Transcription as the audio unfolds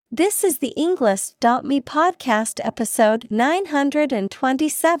This is the Englist.me podcast episode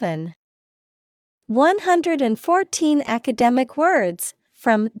 927. 114 academic words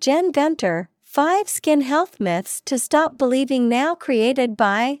from Jen Gunter, 5 Skin Health Myths to Stop Believing Now, created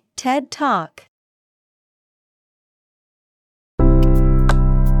by TED Talk.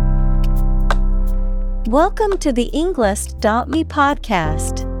 Welcome to the Englist.me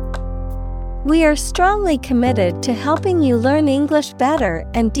podcast. We are strongly committed to helping you learn English better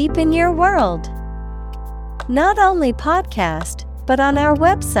and deepen your world. Not only podcast, but on our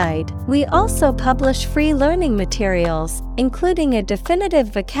website, we also publish free learning materials, including a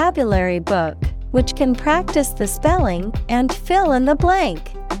definitive vocabulary book, which can practice the spelling and fill in the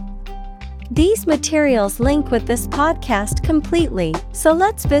blank. These materials link with this podcast completely, so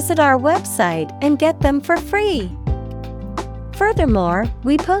let's visit our website and get them for free. Furthermore,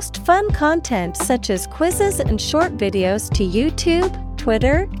 we post fun content such as quizzes and short videos to YouTube,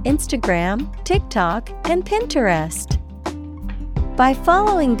 Twitter, Instagram, TikTok, and Pinterest. By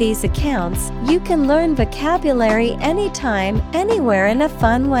following these accounts, you can learn vocabulary anytime, anywhere in a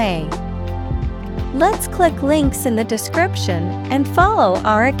fun way. Let's click links in the description and follow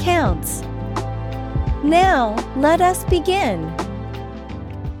our accounts. Now, let us begin.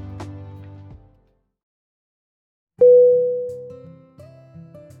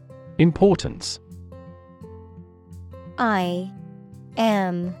 Importance.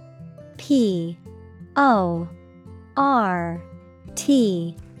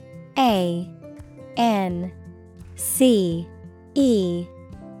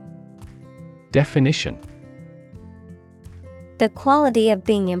 Definition. The quality of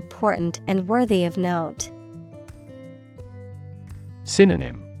being important and worthy of note.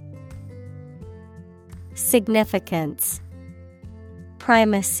 Synonym. Significance,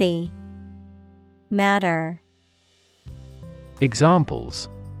 primacy, matter. Examples.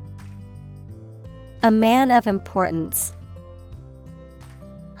 A man of importance.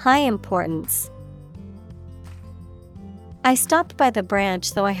 High importance. I stopped by the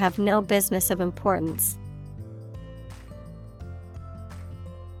branch though I have no business of importance.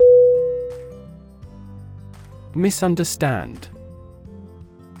 Misunderstand.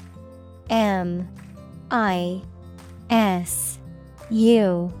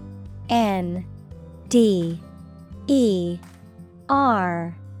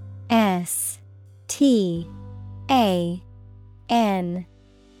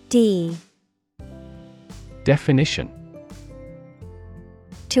 Definition.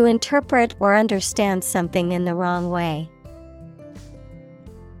 To interpret or understand something in the wrong way.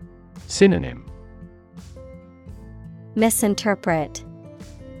 Synonym. Misinterpret,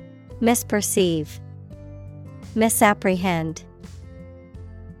 misperceive, misapprehend.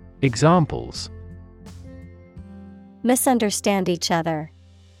 Examples. Misunderstand each other.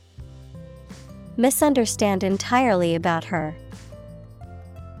 Misunderstand entirely about her.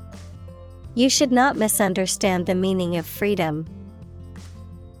 You should not misunderstand the meaning of freedom.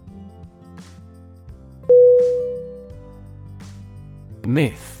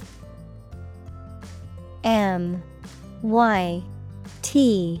 Myth. M-Y-T-H.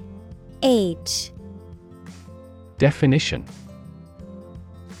 Definition.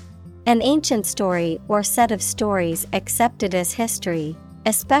 An ancient story or set of stories accepted as history,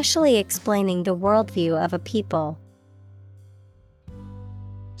 especially explaining the worldview of a people.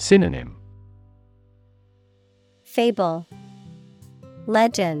 Synonym. Fable,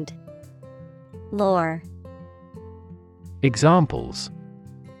 legend, lore. Examples.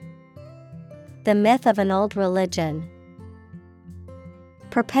 The myth of an old religion.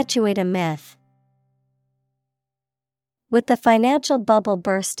 Perpetuate a myth. With the financial bubble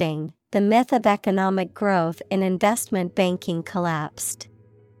bursting, the myth of economic growth in investment banking collapsed.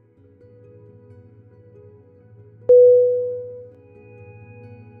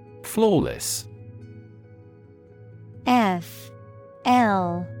 Flawless.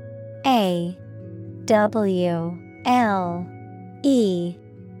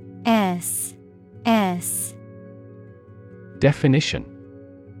 F-L-A-W-L-E-S-S. Definition.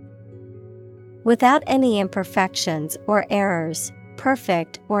 Without any imperfections or errors,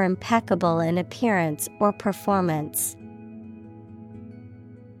 perfect or impeccable in appearance or performance.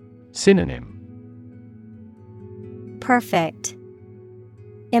 Synonym. Perfect,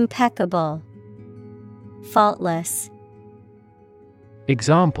 impeccable, faultless.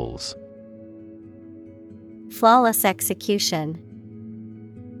 Examples. Flawless execution.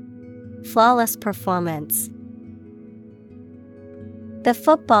 Flawless performance. The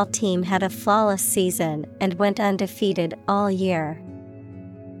football team had a flawless season and went undefeated all year.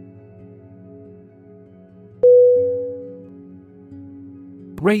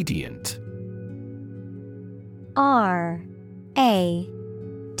 Radiant. R-A-D-I-A-N-T.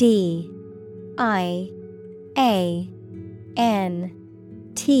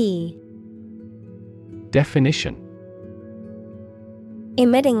 Definition.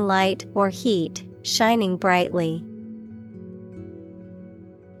 Emitting light or heat, shining brightly.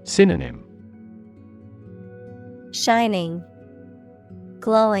 Synonym. Shining,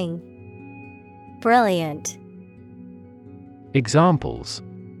 glowing, brilliant. Examples.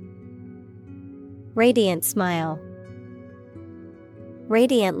 Radiant smile.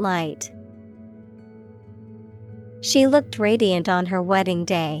 Radiant light. She looked radiant on her wedding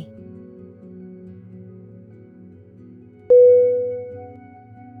day.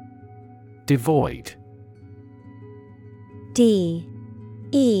 Devoid.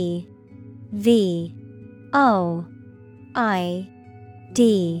 D-E-V-O-I-D.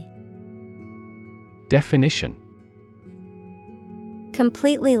 Definition.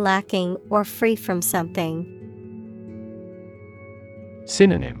 Completely lacking or free from something.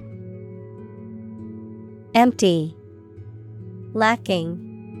 Synonym. Empty, lacking,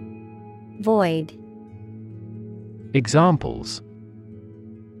 void. Examples.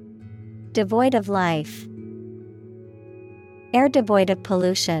 Devoid of life. Air devoid of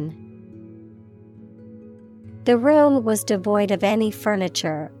pollution. The room was devoid of any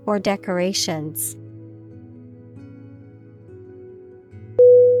furniture or decorations.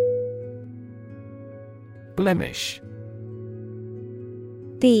 Blemish.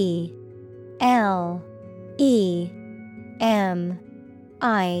 B-L-E-M-I-S-H.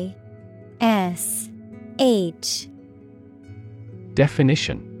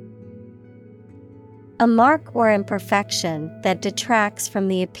 Definition. A mark or imperfection that detracts from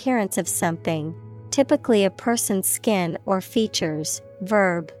the appearance of something, typically a person's skin or features.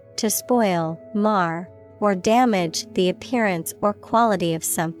 Verb, to spoil, mar, or damage the appearance or quality of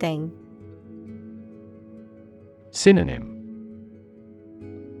something. Synonym.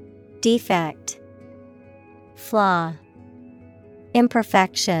 Defect, flaw,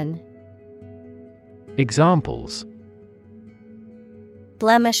 imperfection. Examples.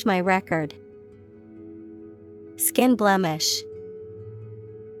 Blemish my record. Skin blemish.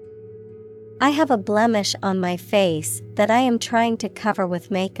 I have a blemish on my face that I am trying to cover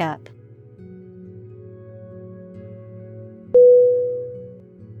with makeup.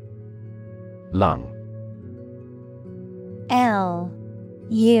 Lung. L-U-N-G.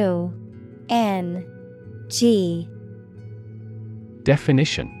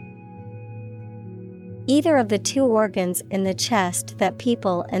 Definition. Either of the two organs in the chest that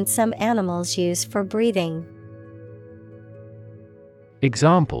people and some animals use for breathing.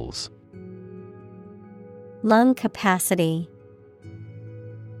 Examples. Lung capacity.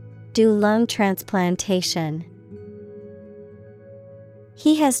 Do lung transplantation.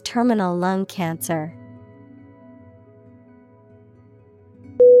 He has terminal lung cancer.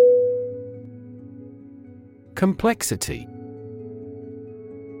 Complexity.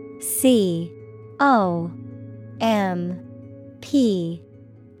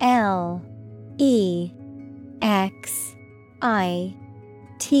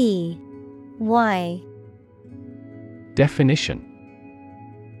 Definition.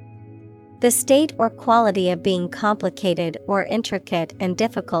 The state or quality of being complicated or intricate and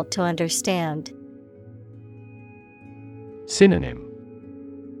difficult to understand. Synonym.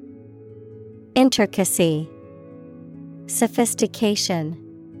 Intricacy, sophistication,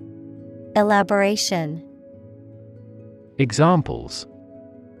 elaboration. Examples.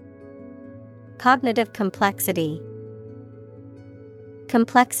 Cognitive complexity.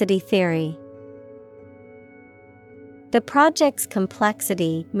 Complexity theory. The project's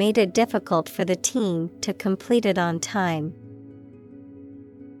complexity made it difficult for the team to complete it on time.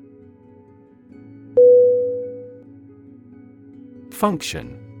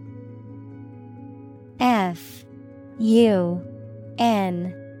 Function. F-U-N-C-T-I-O-N.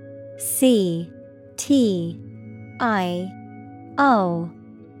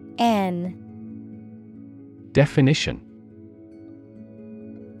 Definition.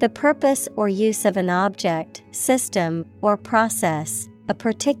 The purpose or use of an object, system, or process, a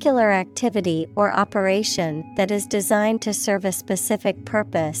particular activity or operation that is designed to serve a specific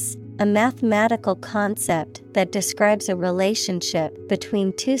purpose, a mathematical concept that describes a relationship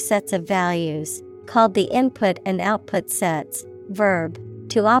between two sets of values, called the input and output sets. Verb,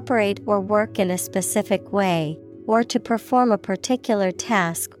 to operate or work in a specific way, or to perform a particular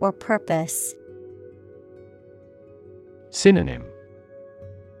task or purpose. Synonym.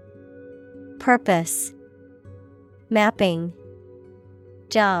 Purpose, mapping,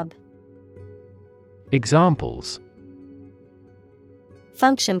 job. Examples.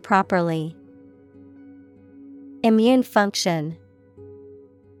 function properly. Immune function.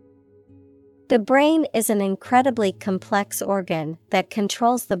 The brain is an incredibly complex organ that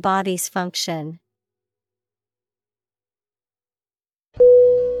controls the body's function.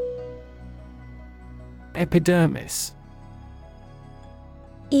 Epidermis.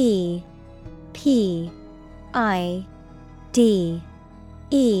 E P I D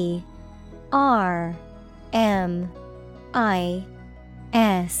E R M I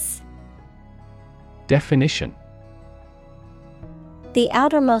S. Definition. The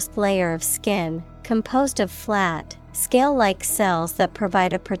outermost layer of skin, composed of flat, scale-like cells that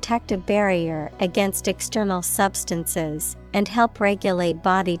provide a protective barrier against external substances and help regulate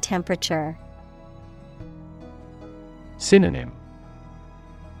body temperature. Synonym.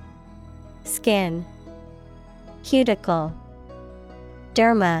 Skin, cuticle,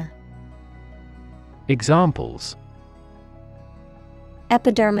 derma. Examples.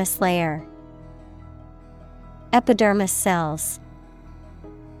 Epidermis layer, epidermis cells.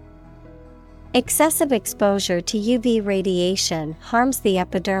 Excessive exposure to UV radiation harms the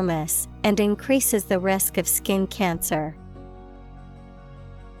epidermis and increases the risk of skin cancer.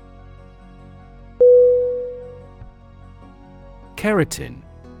 Keratin.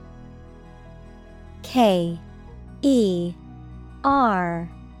 K E R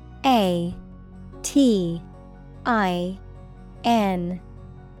A T I N.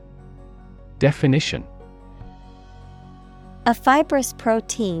 Definition. A fibrous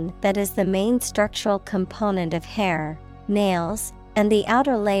protein that is the main structural component of hair, nails, and the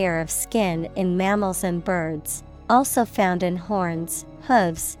outer layer of skin in mammals and birds, also found in horns,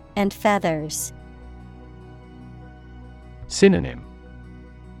 hooves, and feathers. Synonym.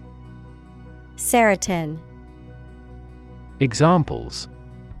 Keratin. Examples.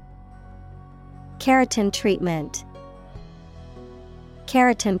 Keratin treatment.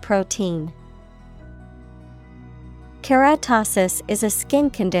 Keratin protein. Keratosis is a skin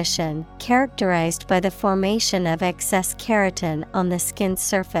condition characterized by the formation of excess keratin on the skin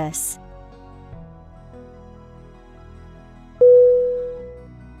surface.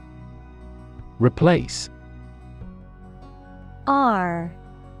 Replace. R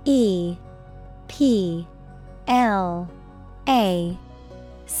E P L A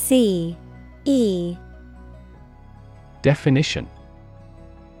C E. Definition.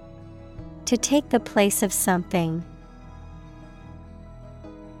 To take the place of something.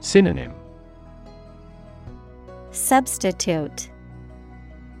 Synonym. Substitute,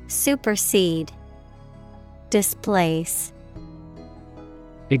 supersede, displace.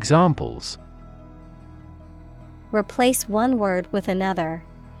 Examples. Replace one word with another.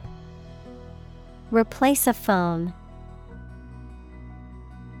 Replace a phone.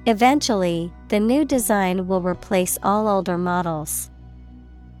 Eventually, the new design will replace all older models.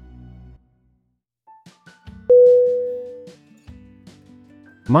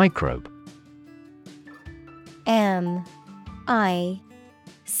 Microbe. M I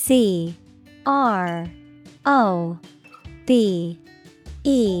C R O B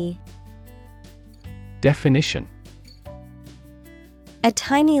E. Definition. A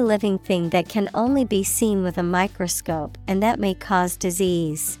tiny living thing that can only be seen with a microscope and that may cause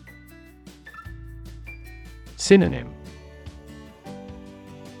disease. Synonym.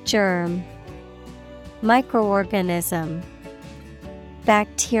 Germ, microorganism,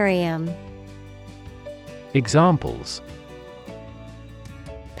 bacterium. Examples.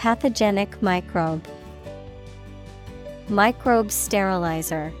 Pathogenic microbe. Microbe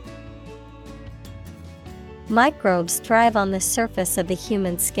sterilizer. Microbes thrive on the surface of the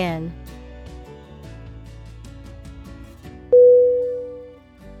human skin.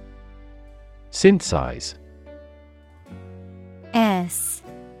 Synthesize. S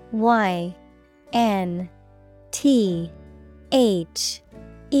Y N T H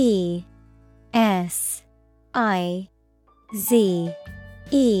E S I Z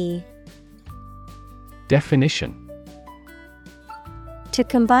E. Definition. To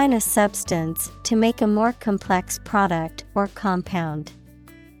combine a substance to make a more complex product or compound.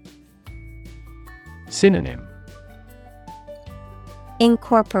 Synonym.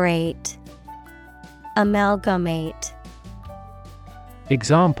 Incorporate, amalgamate.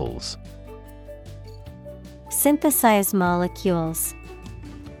 Examples. Synthesize molecules.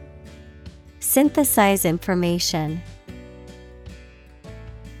 Synthesize information.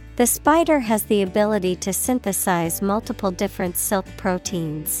 The spider has the ability to synthesize multiple different silk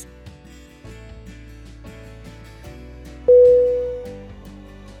proteins.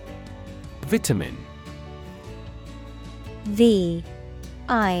 Vitamin. V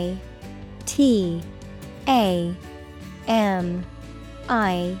I T A M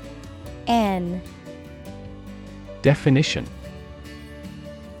Definition: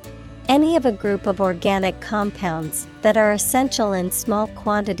 any of a group of organic compounds that are essential in small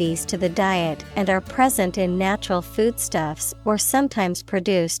quantities to the diet and are present in natural foodstuffs or sometimes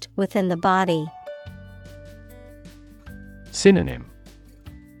produced within the body. Synonym: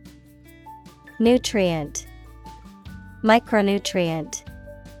 nutrient, micronutrient,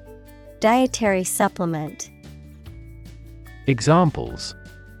 dietary supplement. Examples: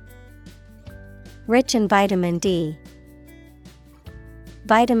 rich in vitamin D,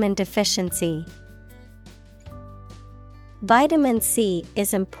 vitamin deficiency. Vitamin C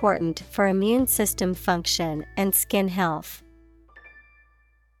is important for immune system function and skin health.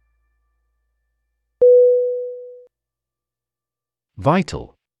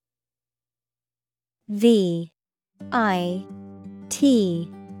 Vital. V-I-T-A-L.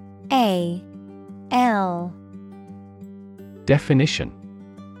 Definition: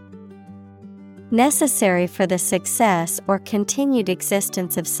 necessary for the success or continued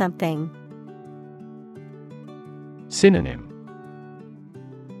existence of something. Synonym: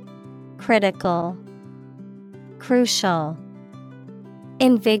 critical, crucial,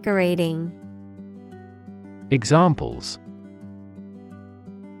 invigorating. Examples: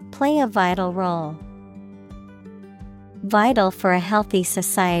 play a vital role. Vital for a healthy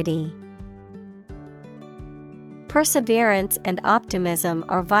society. Perseverance and optimism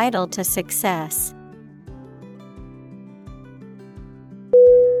are vital to success.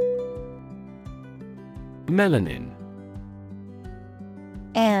 Melanin.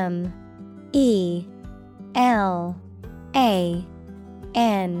 M-E-L-A-N-I-N.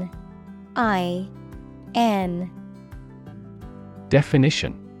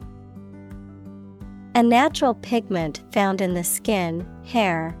 Definition: a natural pigment found in the skin,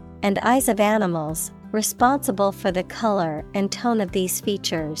 hair, and eyes of animals, responsible for the color and tone of these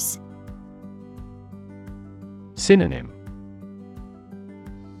features. Synonym: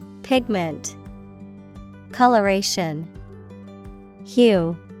 pigment, coloration,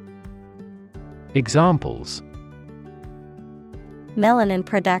 hue. Examples: melanin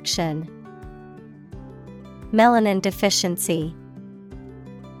production, melanin deficiency.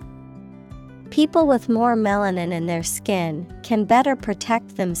 People with more melanin in their skin can better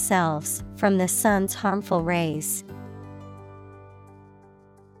protect themselves from the sun's harmful rays.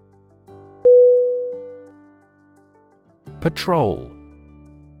 Patrol.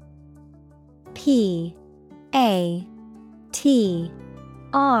 P-A-T-R-O-L.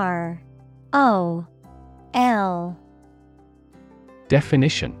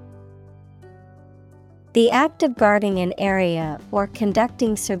 Definition: the act of guarding an area or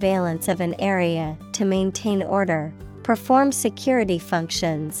conducting surveillance of an area to maintain order, perform security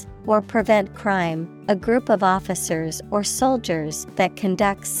functions, or prevent crime, a group of officers or soldiers that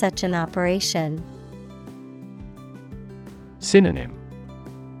conducts such an operation. Synonym: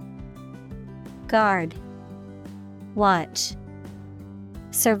 guard, watch,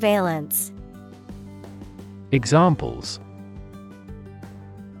 surveillance. Examples: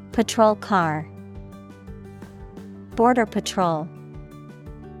 patrol car, border patrol.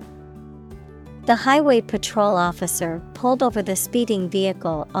 The highway patrol officer pulled over the speeding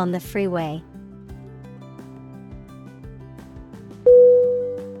vehicle on the freeway.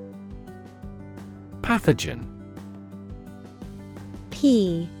 Pathogen.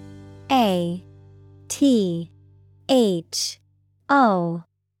 P-A-T-H-O-G-E-N.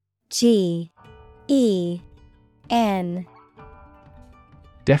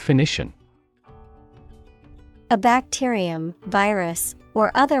 Definition: a bacterium, virus, or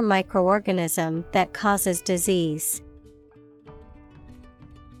other microorganism that causes disease.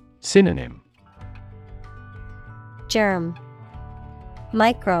 Synonym: germ,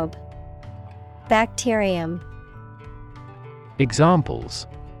 microbe, bacterium. Examples: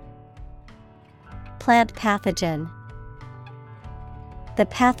 plant pathogen, the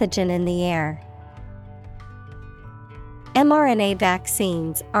pathogen in the air. mRNA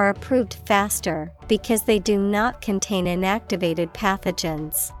vaccines are approved faster because they do not contain inactivated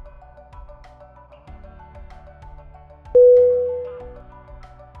pathogens.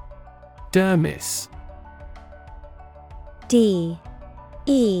 Dermis. D-E-R-M-I-S.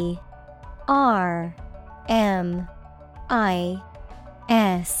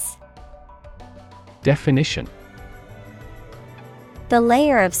 Definition: the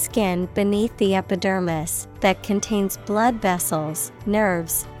layer of skin beneath the epidermis that contains blood vessels,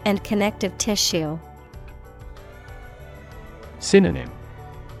 nerves, and connective tissue. Synonym: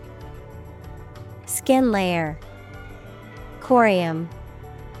 skin layer, corium,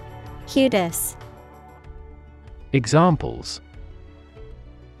 cutis. Examples: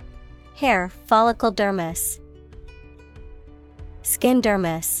 Hair follicle dermis. Skin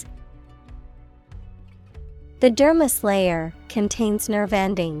dermis. The dermis layer contains nerve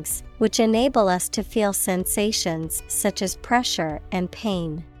endings, which enable us to feel sensations such as pressure and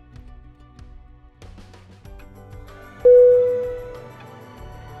pain.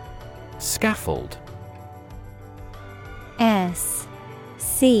 Scaffold. S-C-A-F-F-O-L-D.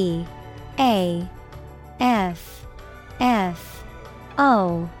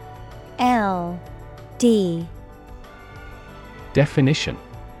 Definition: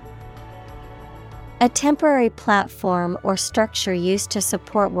 a temporary platform or structure used to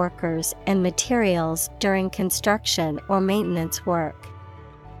support workers and materials during construction or maintenance work.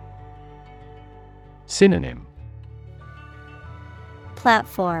 Synonym: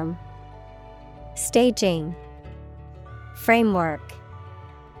 Platform, staging, framework.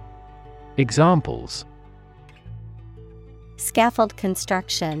 Examples: Scaffold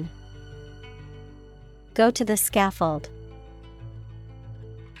construction. Go to the scaffold.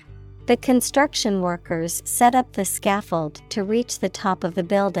 The construction workers set up the scaffold to reach the top of the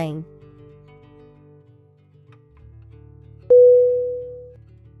building.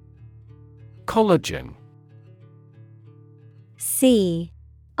 Collagen. C-O-L-L-A-G-E-N.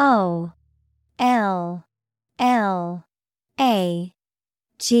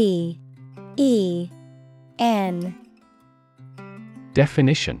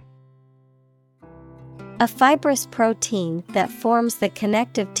 Definition: a fibrous protein that forms the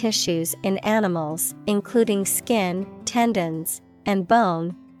connective tissues in animals, including skin, tendons, and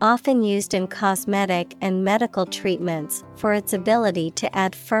bone, often used in cosmetic and medical treatments for its ability to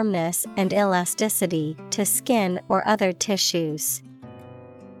add firmness and elasticity to skin or other tissues.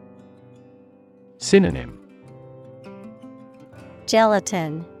 Synonym: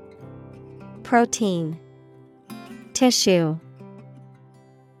 Gelatin, protein, tissue.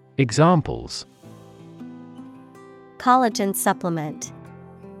 Examples: collagen supplement,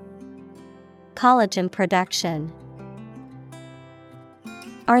 collagen production.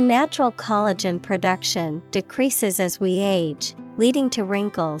 Our natural collagen production decreases as we age, leading to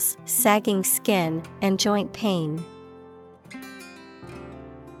wrinkles, sagging skin, and joint pain.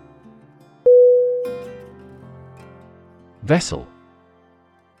 Vessel.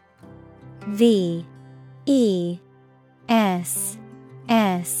 V-E-S-S-E-L.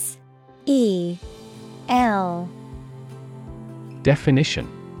 Definition: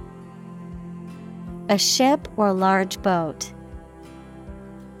 a ship or large boat.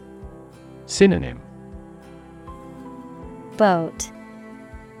 Synonym: boat,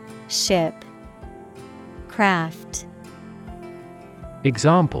 ship, craft.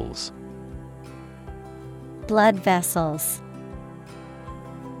 Examples: blood vessels,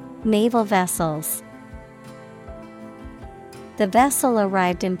 naval vessels. The vessel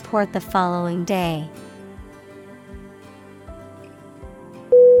arrived in port the following day.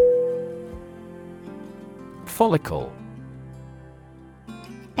 Follicle.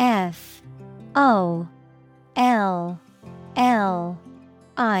 F-O-L-L-I-C-L-E.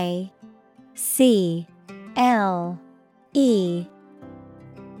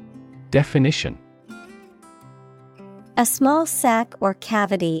 Definition: a small sac or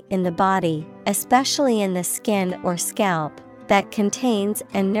cavity in the body, especially in the skin or scalp, that contains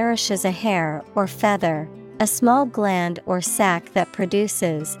and nourishes a hair or feather, a small gland or sac that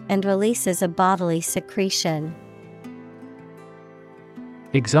produces and releases a bodily secretion.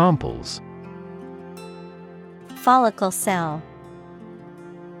 Examples: follicle cell,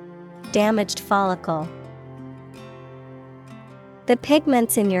 damaged follicle. The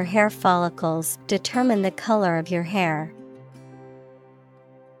pigments in your hair follicles determine the color of your hair.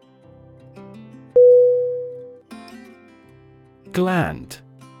 Gland.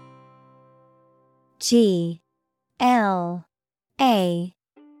 G-L-A-N-D.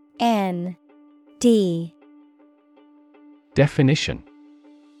 Definition: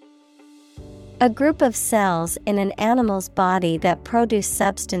 a group of cells in an animal's body that produce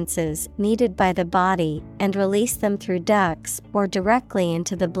substances needed by the body and release them through ducts or directly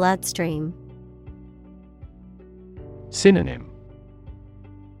into the bloodstream. Synonym: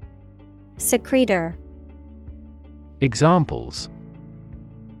 secretor. Examples: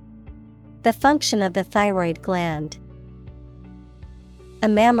 the function of the thyroid gland, a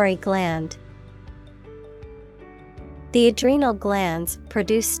mammary gland. The adrenal glands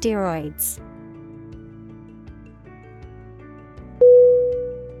produce steroids.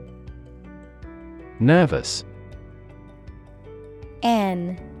 Nervous.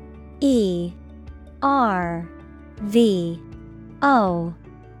 N-E-R-V-O-U-S.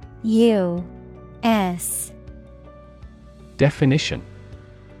 Definition: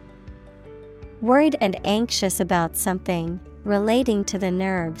 Worried and anxious about something relating to the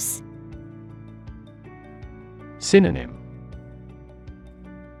nerves. Synonym: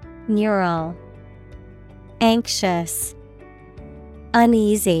 Neural, anxious,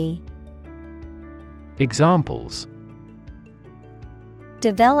 uneasy. Examples: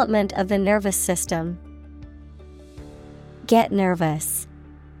 Development of the nervous system. Get nervous.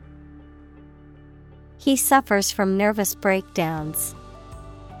 He suffers from nervous breakdowns.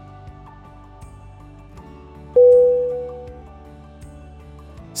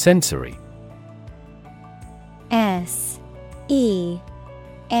 Sensory. S-E-N-S-O-R-Y.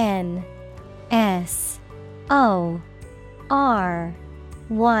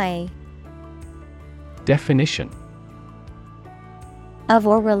 Definition: Of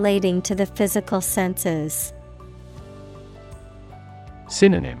or relating to the physical senses.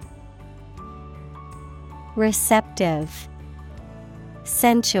 Synonym: Receptive,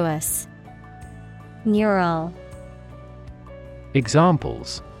 sensuous, neural.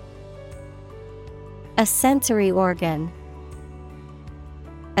 Examples: A sensory organ.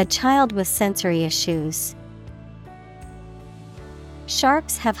 A child with sensory issues.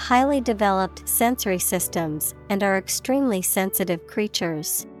 Sharks have highly developed sensory systems and are extremely sensitive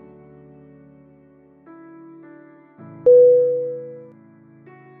creatures.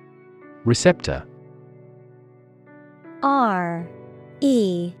 Receptor. R-E-C-E-P-T-O-R.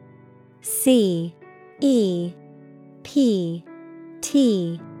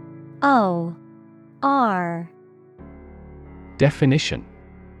 Definition: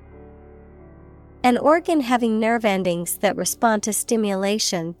 An organ having nerve endings that respond to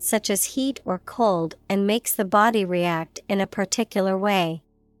stimulation such as heat or cold and makes the body react in a particular way.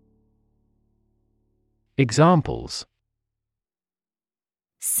 Examples: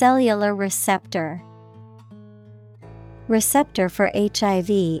 Cellular receptor. Receptor for HIV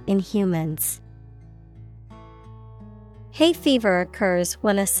in humans. Hay fever occurs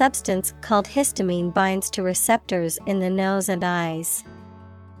when a substance called histamine binds to receptors in the nose and eyes.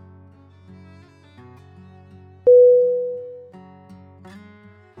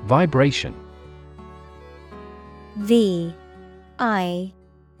 Vibration. V-I-B-R-A-T-I-O-N.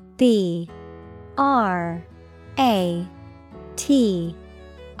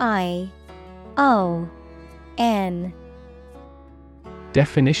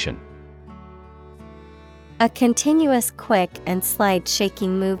 Definition: A continuous, quick, and slight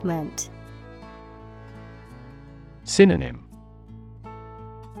shaking movement. Synonym: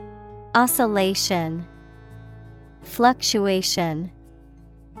 Oscillation, fluctuation,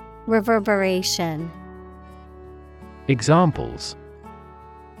 reverberation. Examples: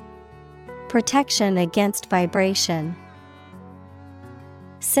 Protection against vibration.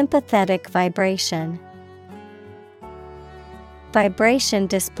 Sympathetic vibration. Vibration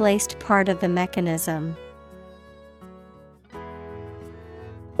displaced part of the mechanism.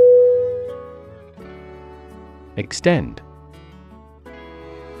 Extend.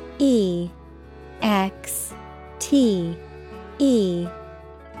 E-X-T-E-N-D.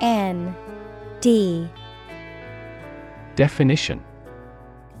 Definition: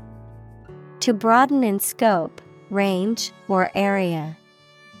 To broaden in scope, range, or area.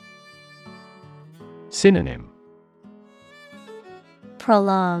 Synonym: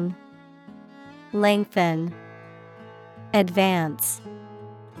 Prolong, lengthen, advance.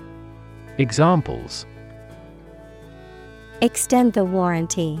 Examples: Extend the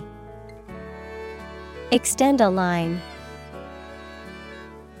warranty. Extend a line.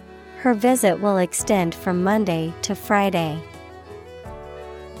 Her visit will extend from Monday to Friday.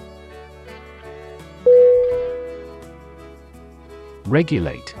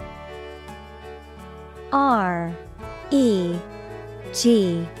 Regulate. R-E-G-U-L-A-T-E.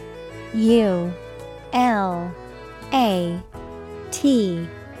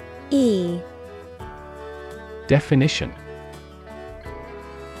 Definition: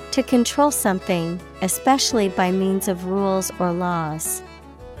 To control something, especially by means of rules or laws.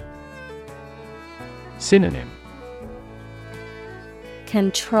 Synonym: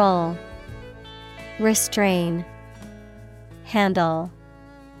 Control, restrain, handle.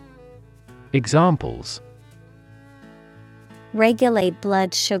 Examples: Regulate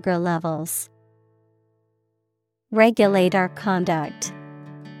blood sugar levels. Regulate our conduct.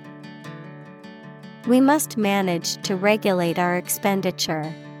 We must manage to regulate our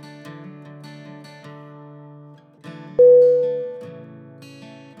expenditure.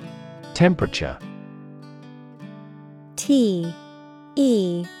 Temperature. T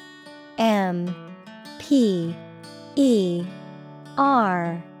E M P E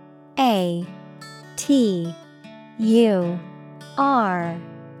R A T U R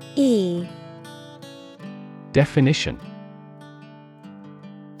E. Definition: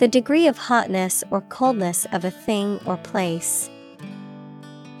 the degree of hotness or coldness of a thing or place.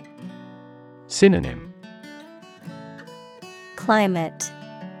 Synonym: Climate,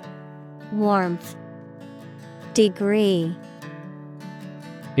 warmth, degree.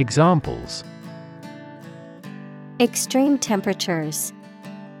 Examples: extreme temperatures,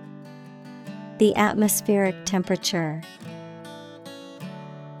 the atmospheric temperature.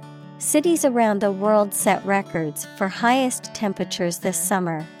 Cities around the world set records for highest temperatures this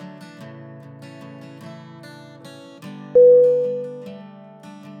summer.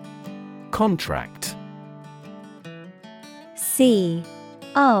 Contract.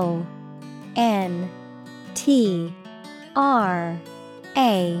 C-O-N-T-R-A-C-T.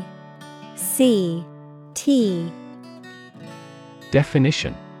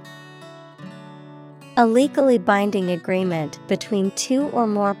 Definition: a legally binding agreement between two or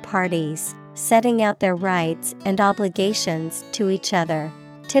more parties, setting out their rights and obligations to each other,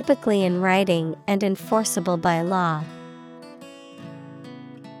 typically in writing and enforceable by law.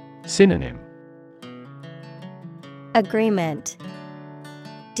 Synonym: agreement,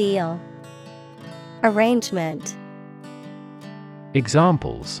 deal, arrangement.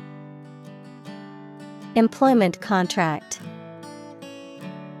 Examples: employment contract,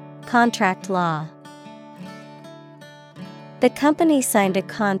 contract law. The company signed a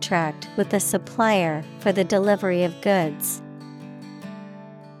contract with a supplier for the delivery of goods.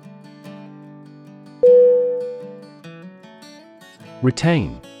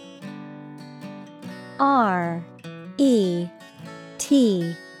 Retain. R-E-T-A-I-N.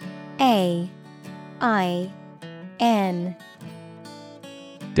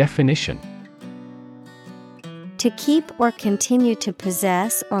 Definition: to keep or continue to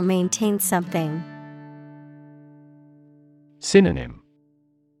possess or maintain something. Synonym: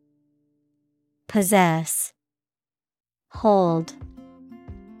 possess, hold,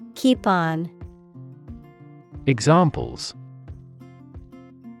 keep on. Examples: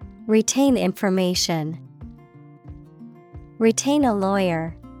 retain information, retain a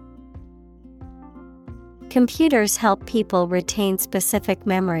lawyer. Computers help people retain specific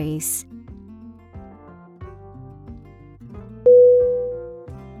memories.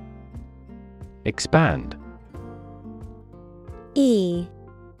 Expand. E-X-P-A-N-D.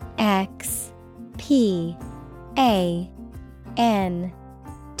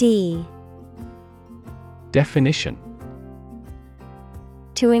 Definition: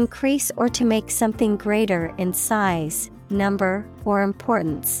 to increase or to make something greater in size, number, or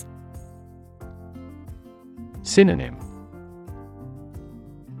importance. Synonym: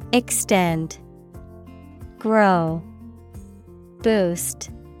 extend, grow, boost.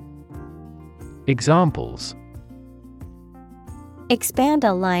 Examples: expand a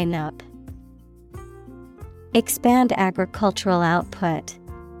lineup, expand agricultural output.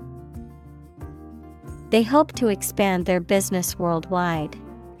 They hope to expand their business worldwide.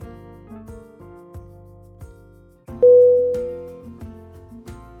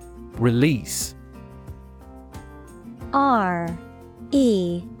 Release. R-E-L-E-A-S-E.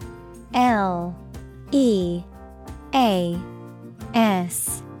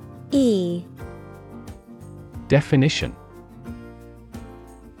 Definition: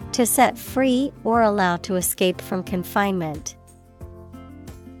 to set free or allow to escape from confinement.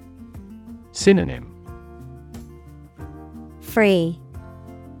 Synonym: free,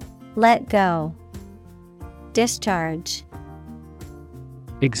 let go, discharge.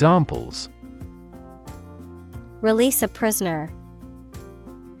 Examples: release a prisoner,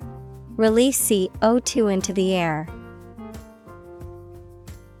 release CO2 into the air.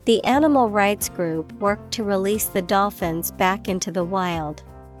 The animal rights group worked to release the dolphins back into the wild.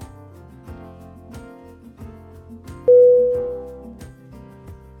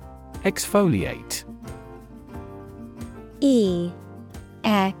 Exfoliate. E-X-F-O-L-I-A-T-E.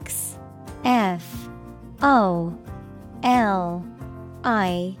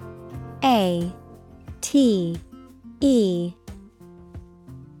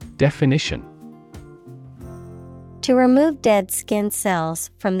 Definition: to remove dead skin cells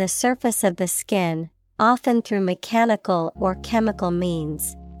from the surface of the skin, often through mechanical or chemical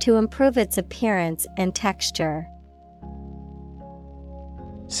means, to improve its appearance and texture.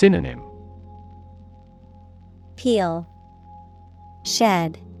 Synonym: peel,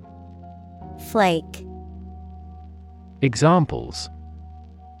 shed, flake. Examples: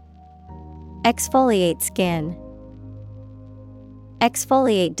 exfoliate skin,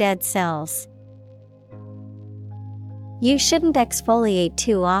 exfoliate dead cells. You shouldn't exfoliate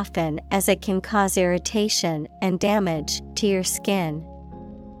too often as it can cause irritation and damage to your skin.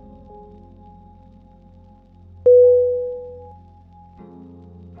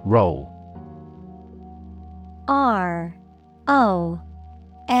 Roll. R-O-L-L.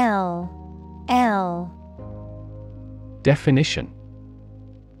 Definition: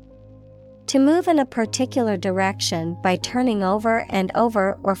 to move in a particular direction by turning over and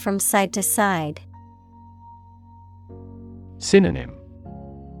over or from side to side. Synonym: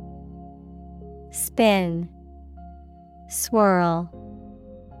 Spin, swirl,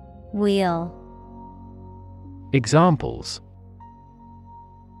 wheel. Examples: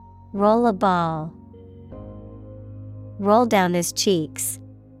 Roll a ball. Roll down his cheeks.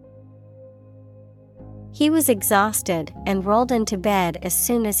 He was exhausted and rolled into bed as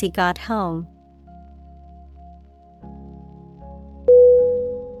soon as he got home.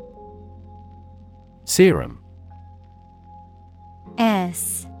 Serum.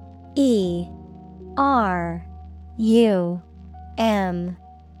 S-E-R-U-M.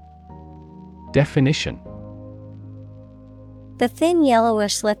 Definition: the thin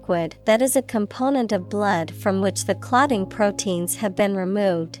yellowish liquid that is a component of blood from which the clotting proteins have been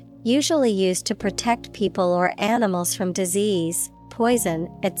removed, usually used to protect people or animals from disease, poison,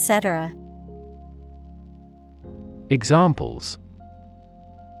 etc. Examples: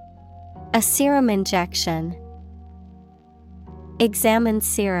 a serum injection. Examine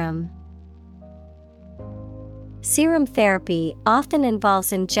serum. Serum therapy often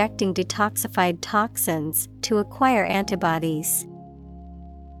involves injecting detoxified toxins to acquire antibodies.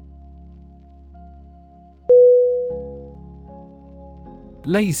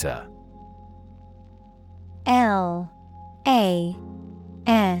 Laser. L-A-S-E-R.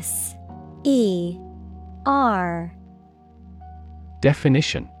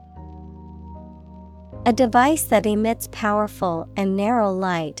 Definition: a device that emits powerful and narrow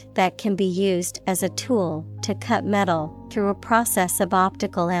light that can be used as a tool to cut metal through a process of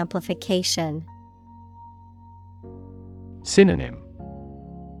optical amplification. Synonym: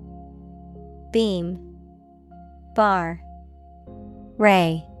 beam, bar,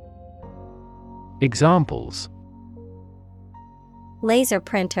 ray. Examples: laser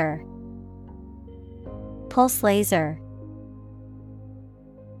printer. Pulse laser.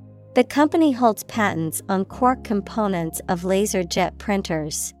 The company holds patents on core components of laser jet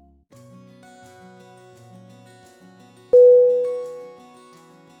printers.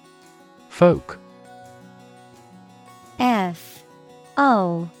 Folk. F-O-L-K.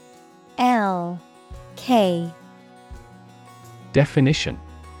 Definition: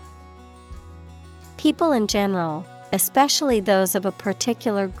 people in general, especially those of a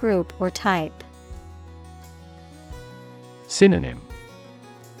particular group or type. Synonym: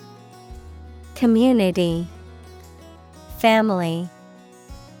 community, family,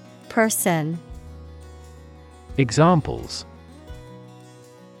 person. Examples: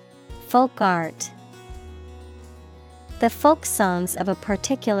 folk art. The folk songs of a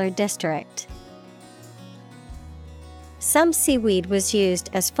particular district. Some seaweed was used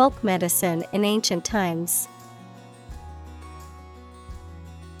as folk medicine in ancient times.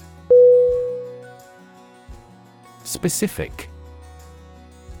 Specific.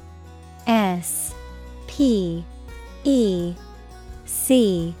 S-P-E-C-I-F-I-C.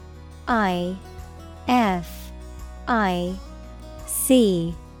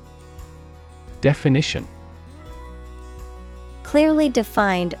 Definition: clearly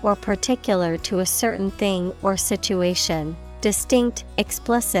defined or particular to a certain thing or situation, distinct,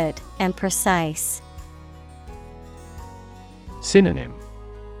 explicit, and precise. Synonym: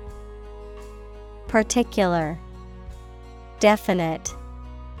 particular, definite,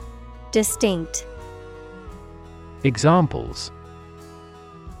 distinct. Examples: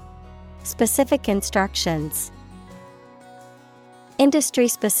 specific instructions.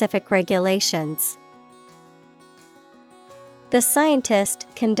 Industry-specific regulations. The scientist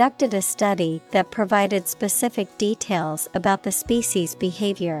conducted a study that provided specific details about the species'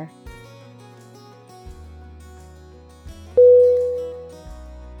 behavior.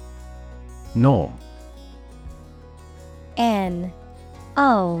 Norm. N-O-R-M.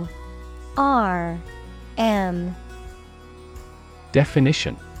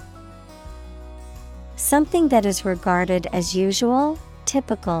 Definition: something that is regarded as usual,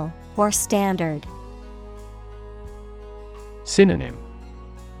 typical, or standard. Synonym: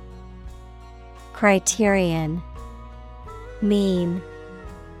 criterion, mean,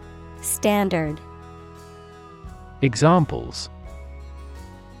 standard. Examples: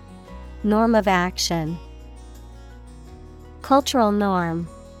 norm of action. Cultural norm.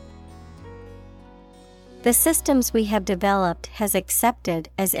 The systems we have developed has accepted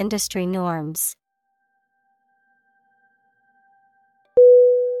as industry norms.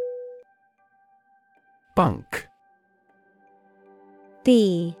 Bunk.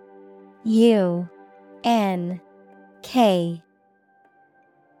 B U N K.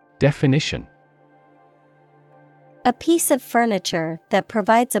 Definition: A piece of furniture that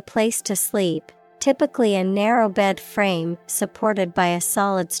provides a place to sleep, typically a narrow bed frame supported by a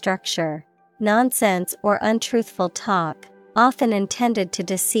solid structure. Nonsense or untruthful talk, often intended to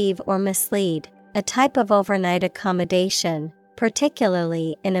deceive or mislead, a type of overnight accommodation,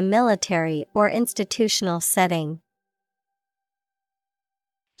 particularly in a military or institutional setting.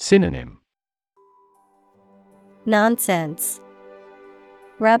 Synonym: Nonsense,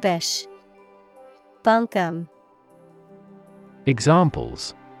 rubbish, bunkum.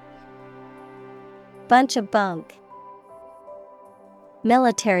 Examples: Bunch of bunk,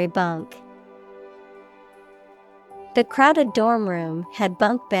 military bunk. The crowded dorm room had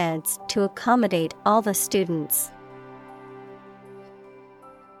bunk beds to accommodate all the students.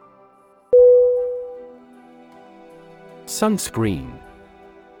 Sunscreen.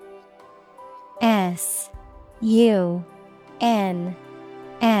 S U N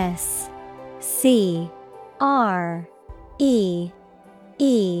S C R E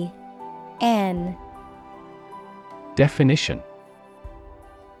E N. Definition: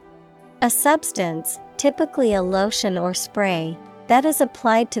 A substance, typically a lotion or spray, that is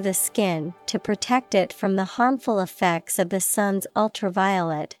applied to the skin to protect it from the harmful effects of the sun's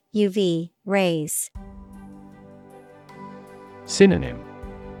ultraviolet (UV) rays. Synonym: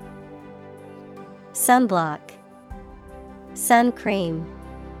 Sunblock, sun cream,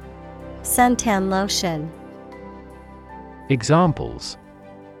 suntan lotion. Examples: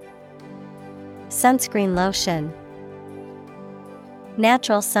 Sunscreen lotion,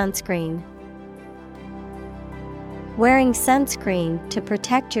 natural sunscreen. Wearing sunscreen to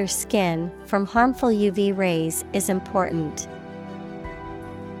protect your skin from harmful UV rays is important.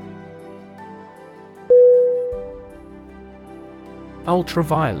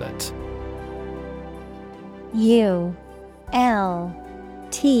 Ultraviolet. U L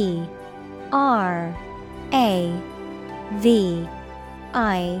T R A V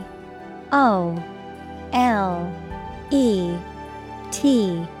I O L E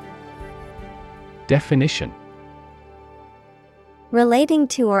T. Definition: Relating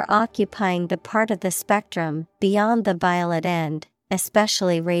to or occupying the part of the spectrum beyond the violet end,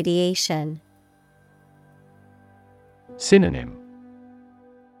 especially radiation. Synonym: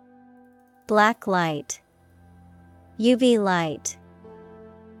 Black light, UV light,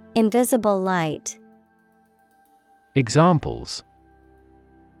 invisible light. Examples: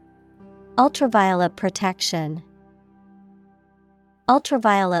 Ultraviolet protection,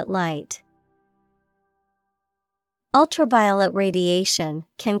 ultraviolet light. Ultraviolet radiation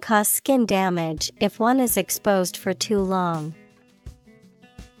can cause skin damage if one is exposed for too long.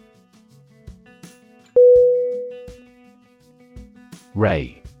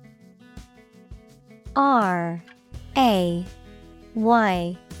 Ray. R A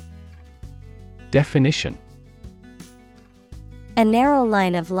Y. Definition: A narrow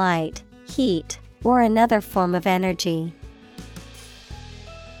line of light, heat, or another form of energy.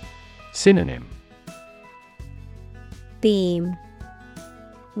 Synonym: Beam,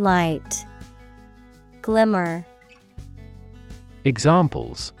 light, glimmer.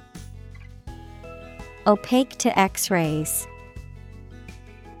 Examples: Opaque to X-rays.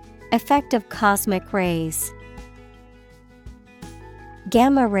 Effective cosmic rays.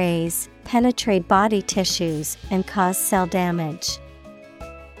 Gamma rays penetrate body tissues and cause cell damage.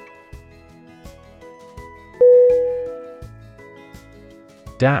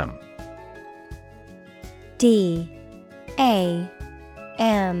 Dam. D A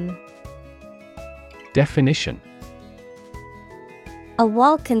M. Definition: A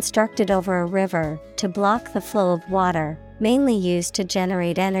wall constructed over a river to block the flow of water, mainly used to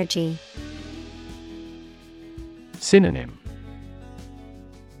generate energy. Synonym: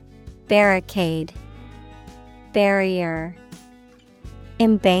 Barricade, barrier,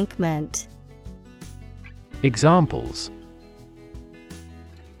 embankment. Examples: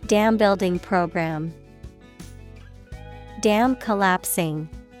 Dam building program. Dam collapsing.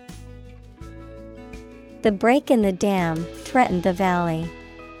 The break in the dam threatened the valley.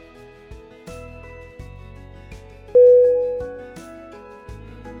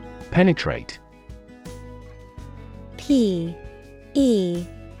 Penetrate. P E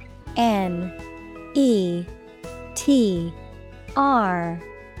N E T R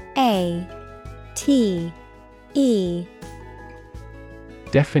A T E.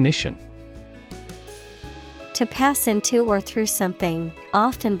 Definition: To pass into or through something,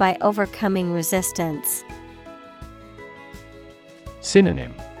 often by overcoming resistance.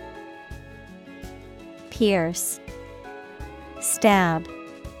 Synonym: Pierce, stab,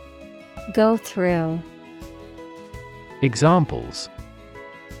 go through. Examples: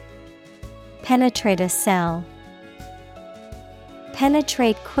 penetrate a cell,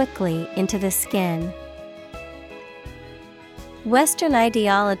 penetrate quickly into the skin. Western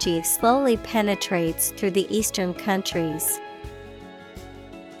ideology slowly penetrates through the Eastern countries.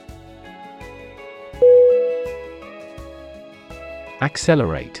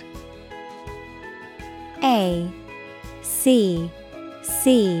 Accelerate. A C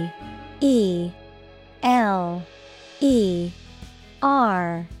C E L E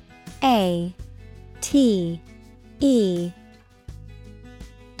R A T E.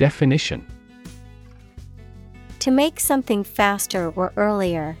 Definition: to make something faster or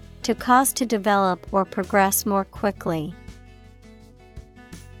earlier, to cause to develop or progress more quickly.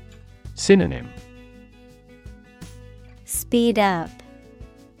 Synonym: Speed up,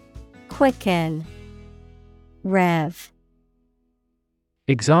 quicken, rev.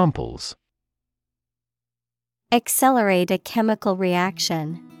 Examples: accelerate a chemical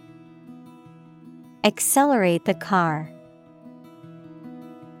reaction, accelerate the car.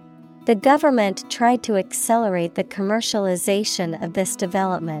 The government tried to accelerate the commercialization of this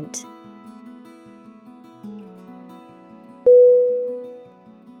development.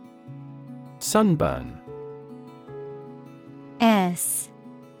 Sunburn. S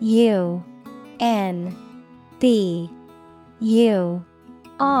U N B U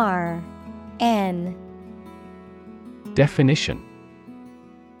R N. Definition: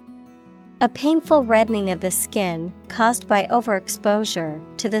 a painful reddening of the skin caused by overexposure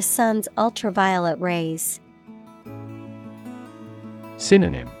to the sun's ultraviolet rays.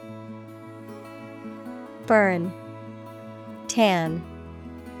 Synonym: burn, tan,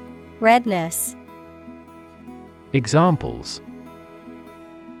 redness. Examples: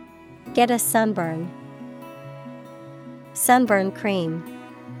 get a sunburn, sunburn cream.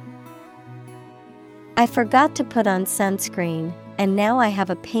 I forgot to put on sunscreen, and now I have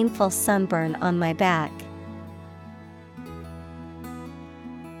a painful sunburn on my back.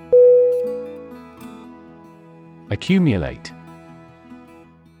 Accumulate.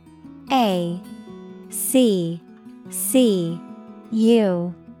 A C C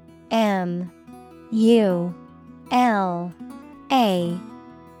U M U L A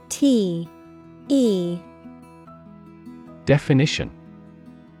T E. Definition: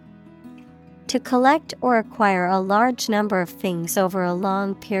 to collect or acquire a large number of things over a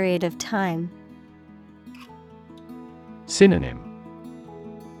long period of time. Synonym: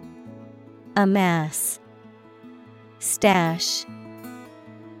 amass, stash,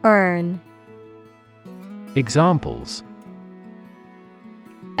 earn. Examples: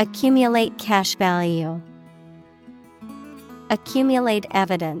 accumulate cash value, accumulate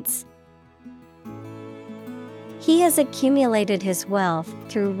evidence. He has accumulated his wealth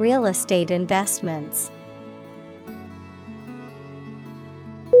through real estate investments.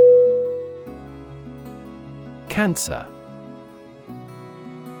 Cancer.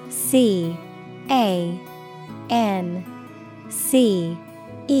 C A N C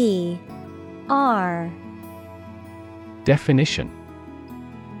E R. Definition: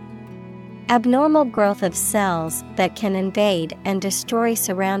 abnormal growth of cells that can invade and destroy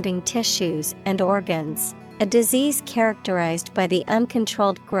surrounding tissues and organs. A disease characterized by the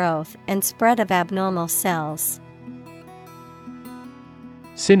uncontrolled growth and spread of abnormal cells.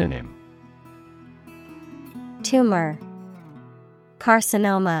 Synonym: tumor,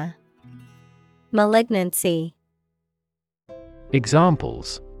 carcinoma, malignancy.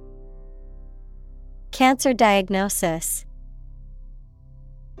 Examples: cancer diagnosis,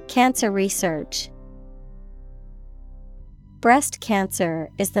 cancer research. Breast cancer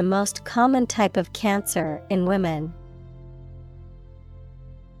is the most common type of cancer in women.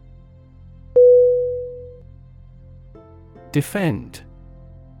 Defend.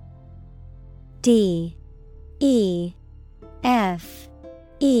 D E F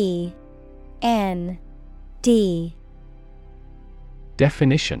E N D.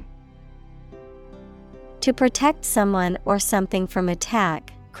 Definition: to protect someone or something from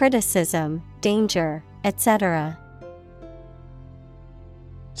attack, criticism, danger, etc.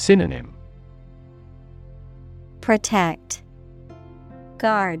 Synonym: protect,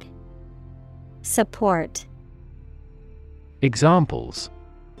 guard, support. Examples: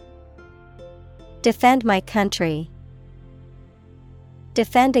 defend my country,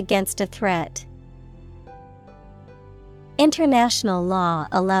 defend against a threat. International law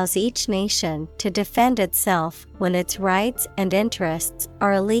allows each nation to defend itself when its rights and interests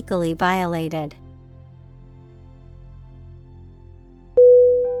are illegally violated.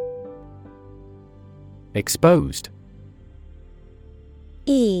 Exposed.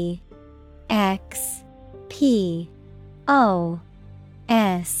 E X P O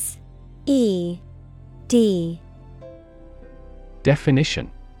S E D.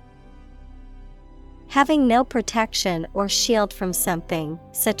 Definition: having no protection or shield from something,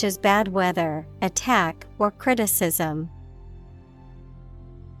 such as bad weather, attack, or criticism.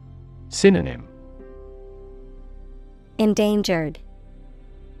 Synonym: Endangered,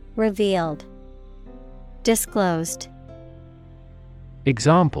 revealed, disclosed.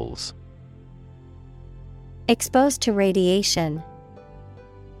 Examples: exposed to radiation,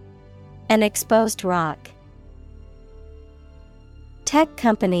 an exposed rock. Tech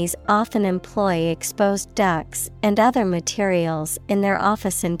companies often employ exposed ducts and other materials in their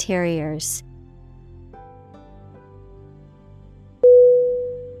office interiors.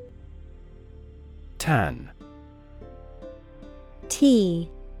 Tan.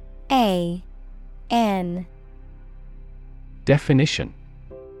 T-A-N. Definition: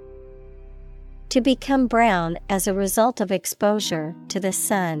 to become brown as a result of exposure to the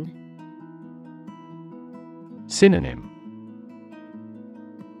sun. Synonym: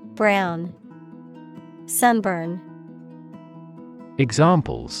 brown, sunburn.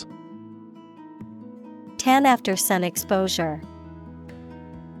 Examples: tan after sun exposure,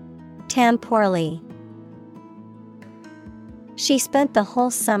 tan poorly. She spent the whole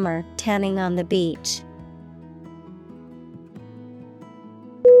summer tanning on the beach.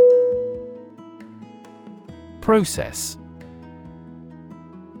 Process.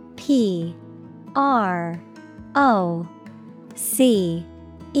 P R O C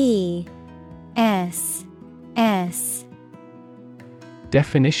E S S.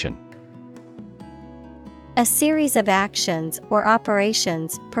 Definition: a series of actions or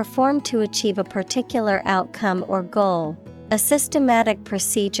operations performed to achieve a particular outcome or goal, a systematic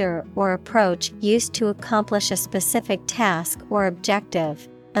procedure or approach used to accomplish a specific task or objective,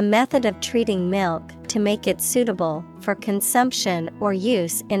 a method of treating milk to make it suitable for consumption or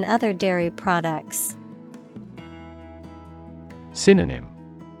use in other dairy products. Synonym: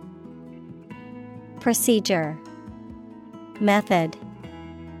 procedure, method,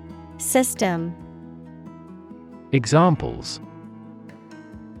 system. Examples: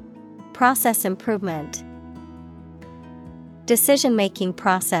 process improvement, decision-making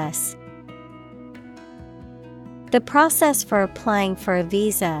process. The process for applying for a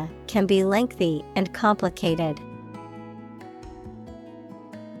visa can be lengthy and complicated.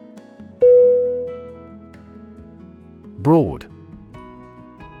 Broad.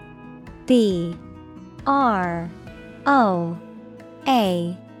 B R O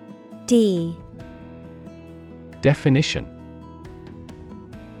A D. Definition: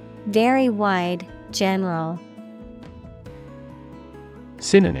 very wide, general.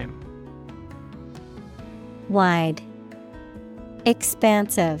 Synonym: wide,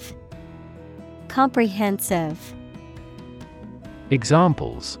 expansive, comprehensive.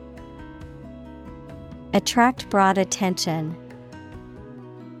 Examples: attract broad attention,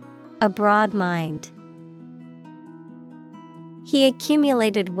 a broad mind. He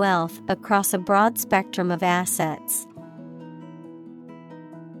accumulated wealth across a broad spectrum of assets.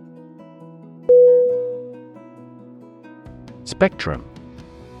 Spectrum.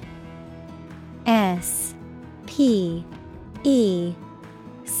 S P E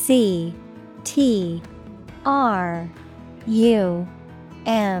C T R U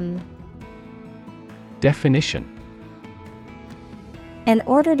M. Definition: an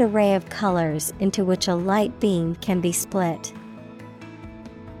ordered array of colors into which a light beam can be split.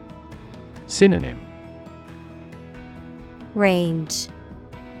 Synonym: range,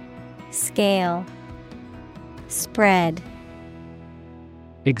 scale, spread.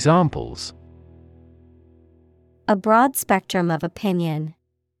 Examples: a broad spectrum of opinion,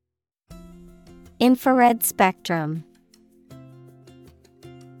 infrared spectrum.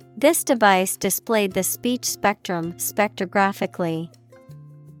 This device displayed the speech spectrum spectrographically.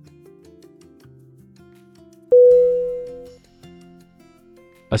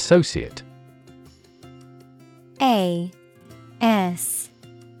 Associate. A S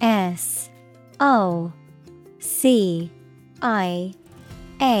S O C I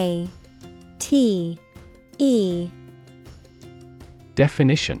A T E.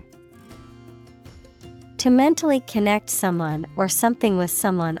 Definition: to mentally connect someone or something with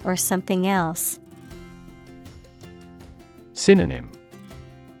someone or something else. Synonym: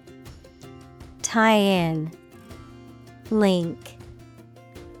 tie in, link,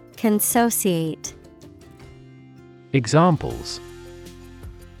 consociate. Examples: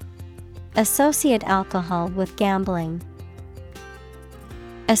 associate alcohol with gambling,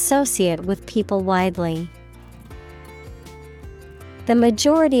 associate with people widely. The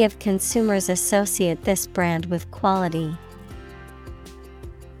majority of consumers associate this brand with quality.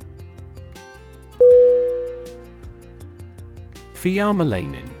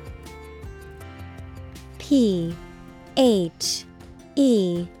 Pheomelanin. Pheomelanin.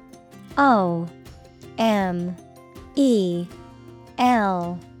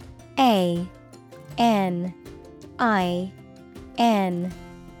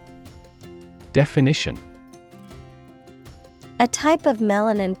 Definition: a type of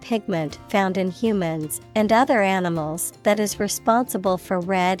melanin pigment found in humans and other animals that is responsible for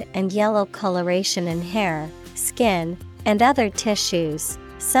red and yellow coloration in hair, skin, and other tissues,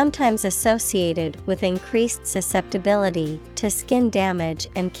 sometimes associated with increased susceptibility to skin damage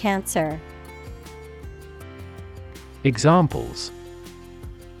and cancer. Examples: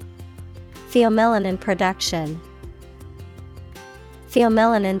 pheomelanin production,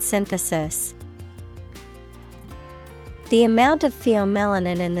 pheomelanin synthesis. The amount of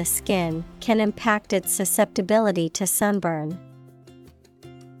pheomelanin in the skin can impact its susceptibility to sunburn.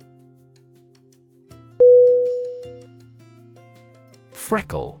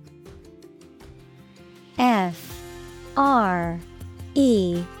 Freckle. Freckle.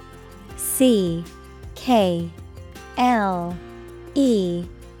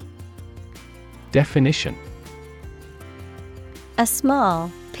 Definition: a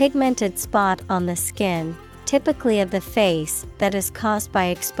small, pigmented spot on the skin, typically of the face, that is caused by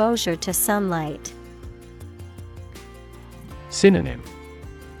exposure to sunlight. Synonym: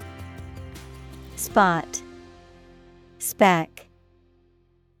 spot, speck,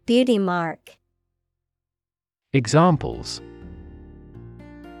 beauty mark. Examples: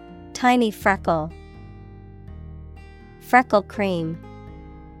 tiny freckle, freckle cream.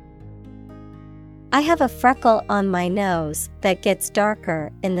 I have a freckle on my nose that gets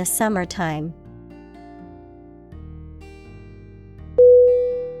darker in the summertime.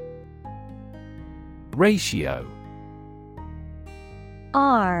 Ratio.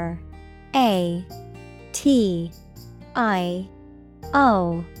 R-A-T-I-O.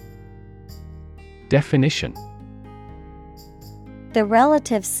 Definition: the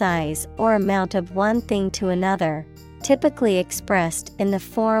relative size or amount of one thing to another, typically expressed in the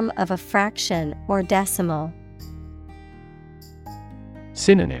form of a fraction or decimal.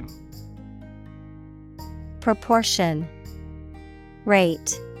 Synonym: proportion,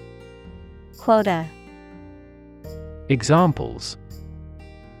 rate, quota. Examples: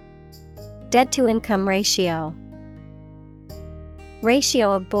 debt-to-income ratio,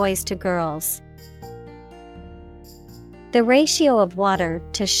 ratio of boys to girls. The ratio of water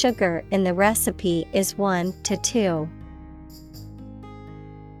to sugar in the recipe is 1:2.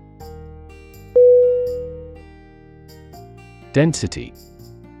 Density.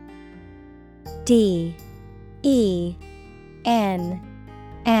 D-E-N-S-I-T-Y.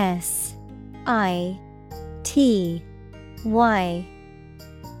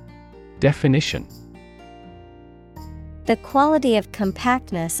 Definition: the quality of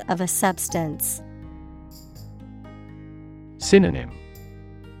compactness of a substance. Synonym: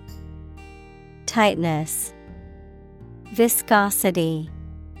 tightness, viscosity.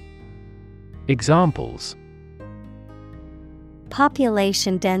 Examples: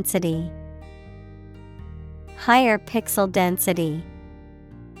 population density, higher pixel density.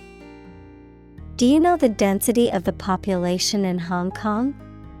 Do you know the density of the population in Hong Kong?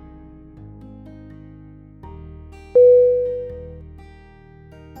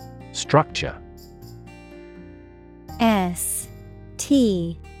 Structure.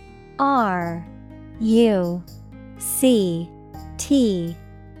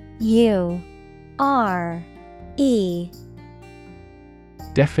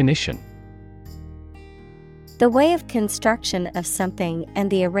 Definition: the way of construction of something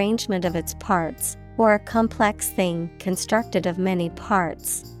and the arrangement of its parts, or a complex thing constructed of many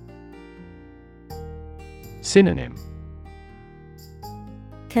parts. Synonym: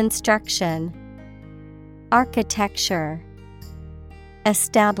 construction, architecture,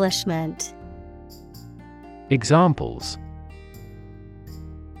 establishment. Examples: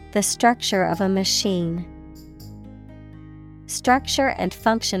 the structure of a machine, structure and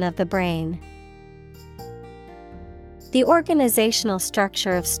function of the brain. The organizational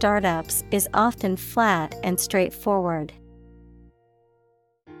structure of startups is often flat and straightforward.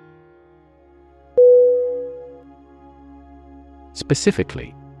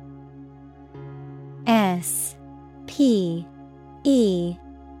 Specifically. S-P-E-C-I-F-I-C-A-L-L-Y.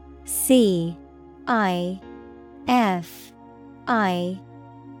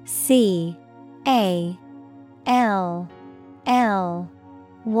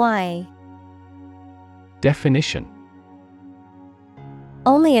 Definition: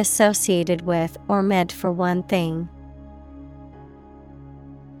 only associated with or meant for one thing.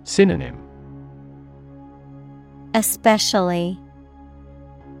 Synonym: Especially,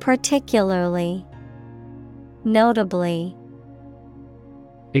 particularly, notably.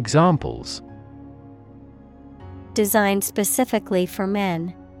 Examples: Designed specifically for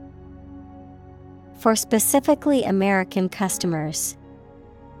men. For specifically American customers.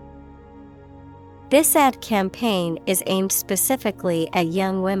 This ad campaign is aimed specifically at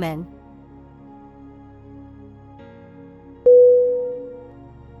young women.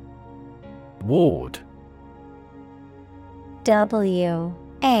 Ward. W-A-R-D.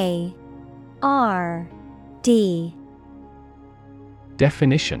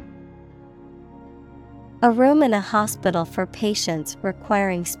 Definition: A room in a hospital for patients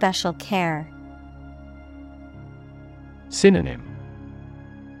requiring special care. Synonym: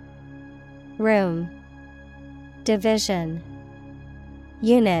 Room, division,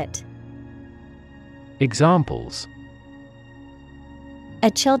 unit. Examples: A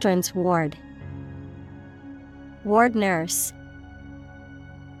children's ward. Ward nurse.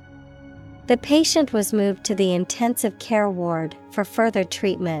 The patient was moved to the intensive care ward for further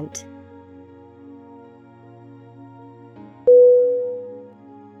treatment.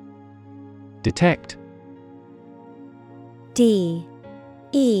 Detect. D-E-T-E-C-T.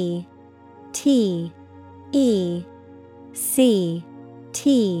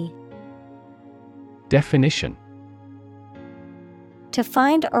 Definition: To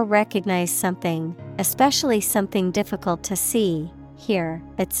find or recognize something, especially something difficult to see, hear,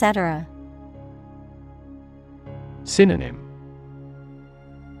 etc. Synonym: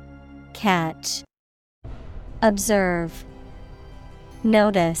 Catch, observe,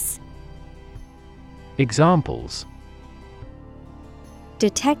 notice. Examples: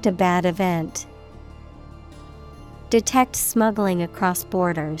 Detect a bad event. Detect smuggling across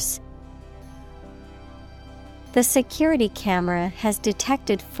borders. The security camera has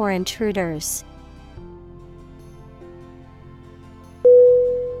detected 4 intruders.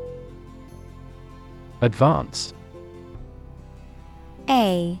 Advance.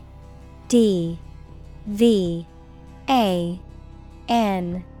 A D V A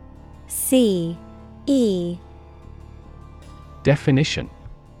N C E. Definition: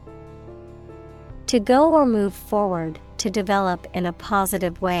 To go or move forward, to develop in a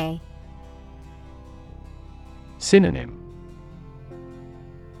positive way. Synonym: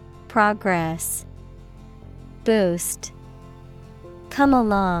 Progress, boost, come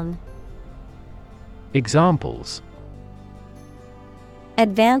along. Examples: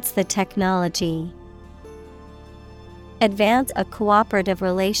 Advance the technology. Advance a cooperative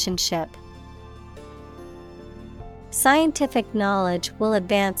relationship. Scientific knowledge will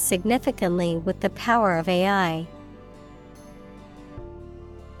advance significantly with the power of AI.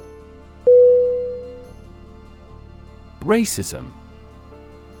 Racism.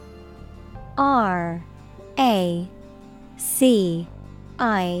 R A C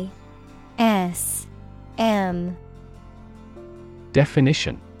I S M.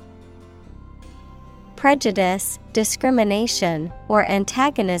 Definition: Prejudice, discrimination, or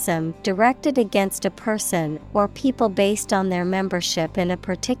antagonism directed against a person or people based on their membership in a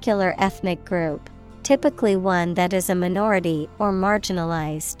particular ethnic group, typically one that is a minority or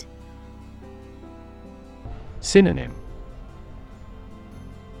marginalized. Synonym: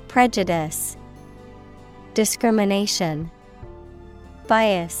 Prejudice, discrimination,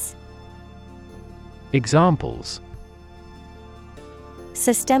 bias. Examples: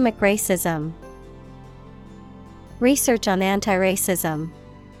 Systemic racism. Research on anti-racism.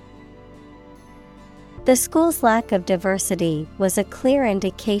 The school's lack of diversity was a clear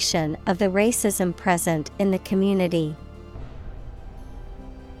indication of the racism present in the community.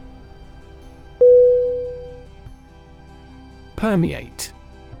 Permeate.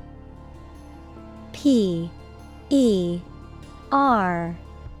 P E R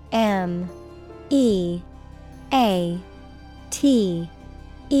M E A T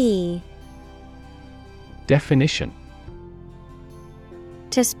E. Definition: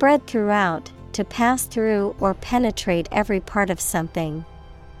 To spread throughout, to pass through or penetrate every part of something.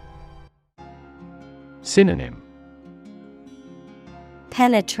 Synonym: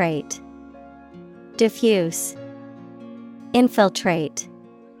 Penetrate, diffuse, infiltrate.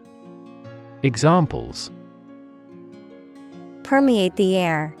 Examples: Permeate the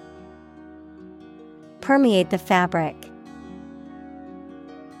air. Permeate the fabric.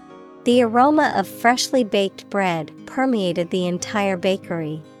 The aroma of freshly baked bread permeated the entire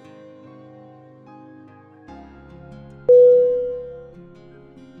bakery.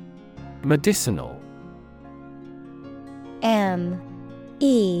 Medicinal. M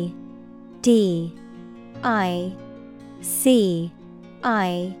E D I C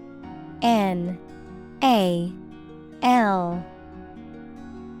I N A L.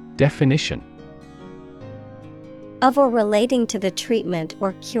 Definition: Of or relating to the treatment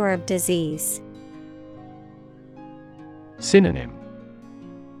or cure of disease. Synonym: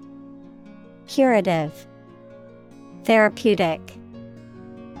 Curative, therapeutic,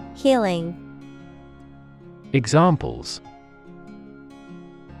 healing. Examples: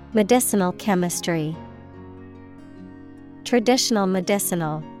 Medicinal chemistry, traditional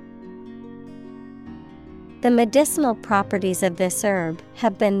medicinal. The medicinal properties of this herb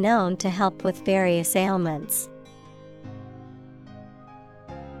have been known to help with various ailments.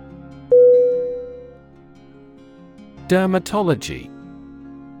 Dermatology.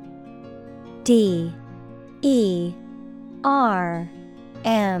 D E R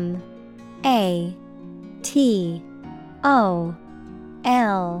M A T O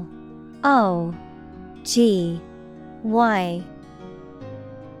L O G Y.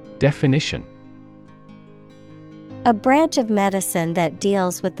 Definition: A branch of medicine that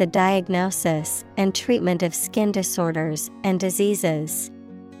deals with the diagnosis and treatment of skin disorders and diseases.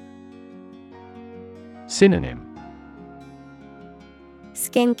 Synonym: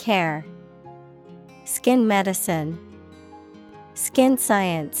 Skin care, skin medicine, skin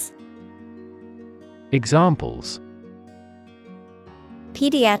science. Examples: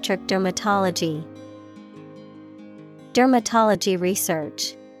 Pediatric dermatology, dermatology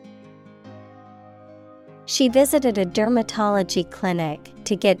research. She visited a dermatology clinic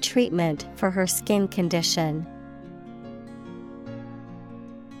to get treatment for her skin condition.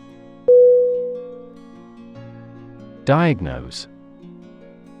 Diagnose.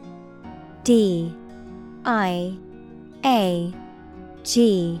 D I A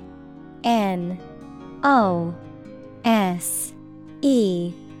G N O S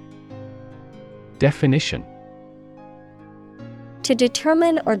E. Definition: To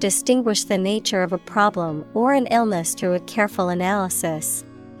determine or distinguish the nature of a problem or an illness through a careful analysis.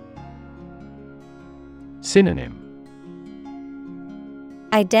 Synonym: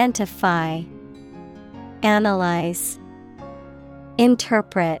 Identify, analyze,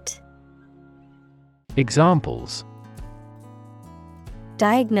 interpret. Examples: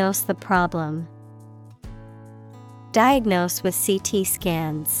 Diagnose the problem. Diagnose with CT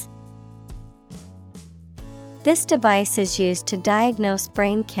scans. This device is used to diagnose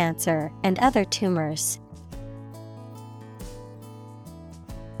brain cancer and other tumors.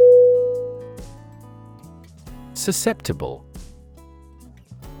 Susceptible.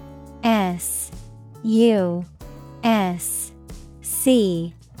 S U S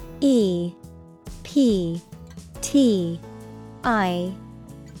C E P T I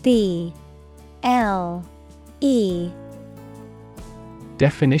B L E.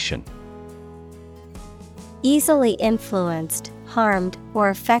 Definition: Easily influenced, harmed, or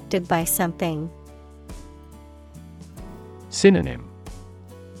affected by something. Synonym: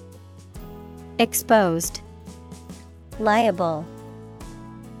 Exposed, liable,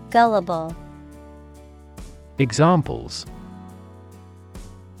 gullible. Examples: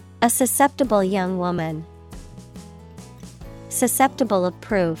 A susceptible young woman. Susceptible of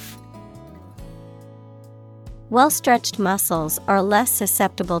proof. Well-stretched muscles are less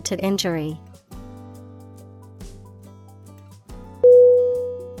susceptible to injury.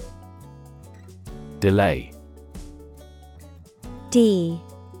 Delay. D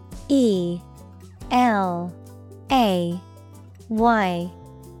E L A Y.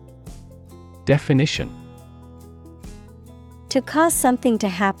 Definition: To cause something to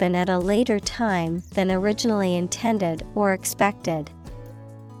happen at a later time than originally intended or expected.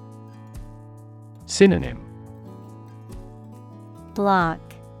 Synonym: Block,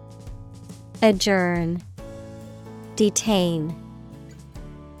 adjourn, detain.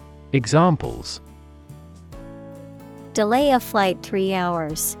 Examples: Delay a flight 3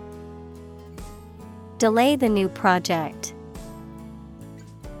 hours. Delay the new project.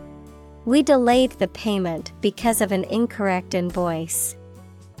 We delayed the payment because of an incorrect invoice.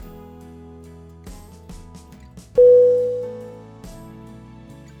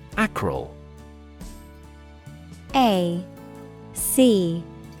 Acral. A C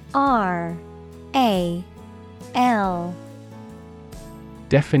R A L.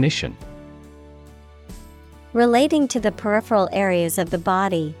 Definition: Relating to the peripheral areas of the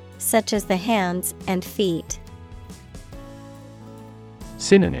body, such as the hands and feet.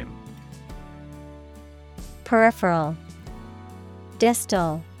 Synonym: Peripheral,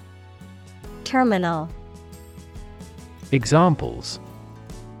 distal, terminal. Examples: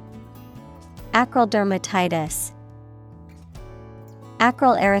 Acral dermatitis,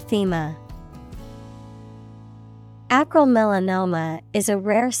 Acral erythema. Acral melanoma is a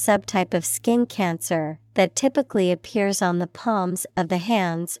rare subtype of skin cancer that typically appears on the palms of the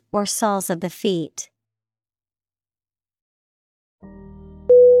hands or soles of the feet.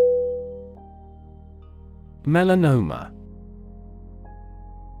 Melanoma.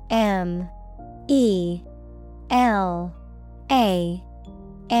 M-E-L-A-N-O-M-A.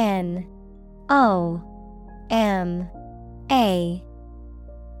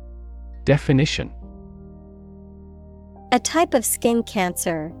 Definition: a type of skin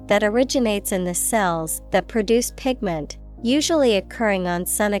cancer that originates in the cells that produce pigment, usually occurring on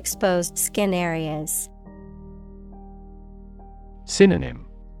sun-exposed skin areas. Synonym: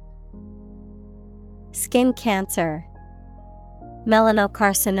 Skin cancer,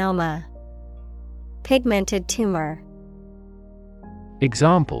 melanocarcinoma, pigmented tumor.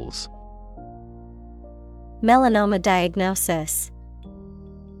 Examples: Melanoma diagnosis,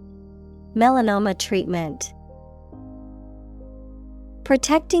 melanoma treatment.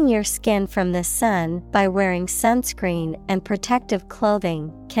 Protecting your skin from the sun by wearing sunscreen and protective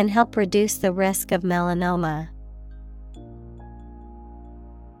clothing can help reduce the risk of melanoma.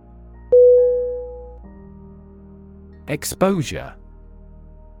 Exposure.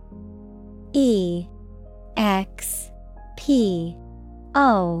 E-X-P-O-S-U-R-E.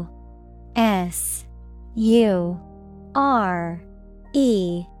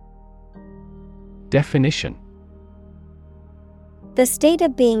 Definition: the state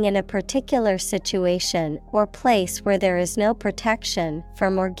of being in a particular situation or place where there is no protection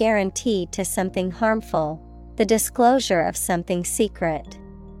from or guarantee to something harmful, the disclosure of something secret.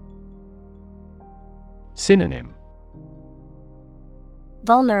 Synonym: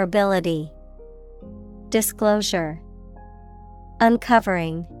 vulnerability, disclosure,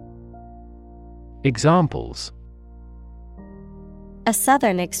 uncovering. Examples: a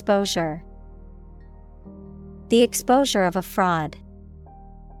southern exposure, the exposure of a fraud.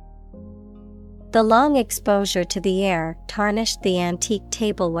 The long exposure to the air tarnished the antique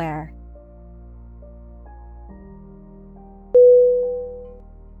tableware.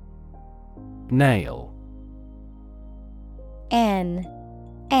 Nail. N-A-I-L.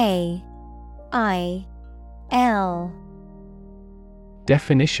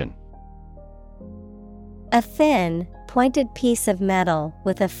 Definition: a thin, pointed piece of metal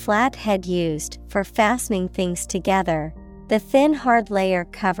with a flat head used for fastening things together, the thin hard layer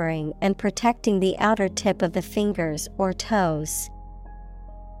covering and protecting the outer tip of the fingers or toes.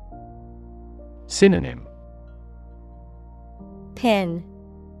 Synonym: pin,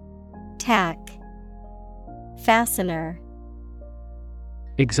 tack, fastener.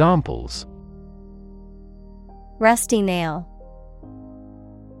 Examples: rusty nail,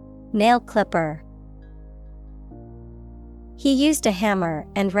 nail clipper. He used a hammer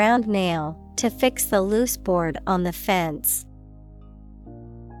and round nail to fix the loose board on the fence.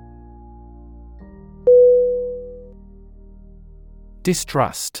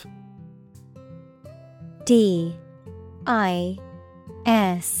 Distrust. D-I-S-T-R-U-S-T.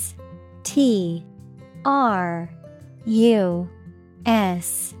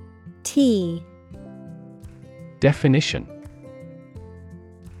 Definition: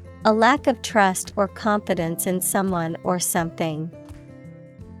 a lack of trust or confidence in someone or something.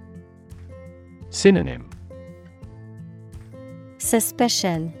 Synonym: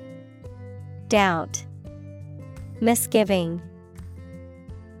 suspicion, doubt, misgiving.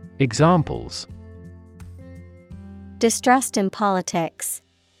 Examples: distrust in politics,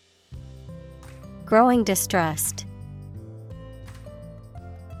 growing distrust.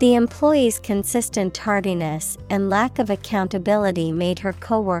 The employee's consistent tardiness and lack of accountability made her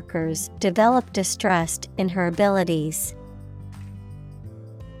coworkers develop distrust in her abilities.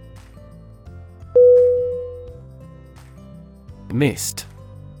 Mist.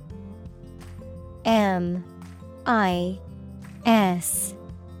 M-I-S-T.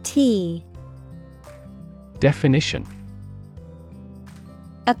 Definition: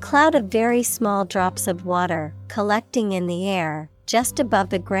 a cloud of very small drops of water collecting in the air just above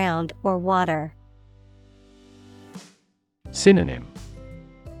the ground or water. Synonym: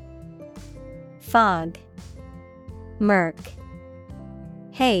 fog, murk,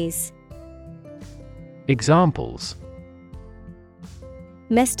 haze. Examples: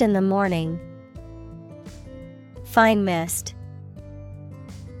 mist in the morning, fine mist.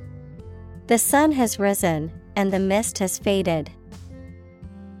 The sun has risen and the mist has faded.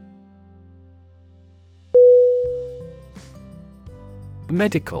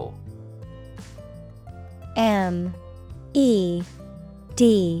 Medical. M-E-D-I-C-A-L.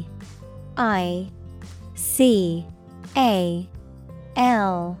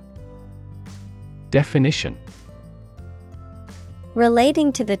 L. Definition: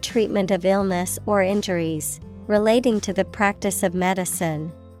 Relating to the treatment of illness or injuries, relating to the practice of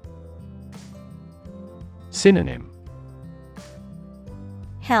medicine. Synonym: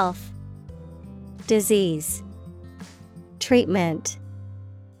 Health, disease, treatment.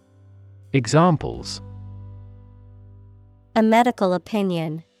 Examples: A medical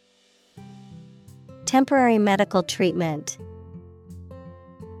opinion, temporary medical treatment.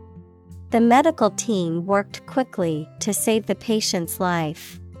 The medical team worked quickly to save the patient's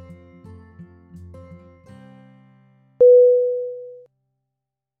life.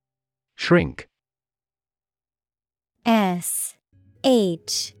 Shrink. S-H-R-I-N-K.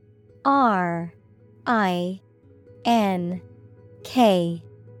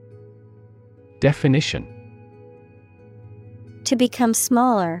 Definition: To become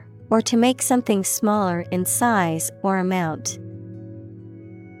smaller, or to make something smaller in size or amount.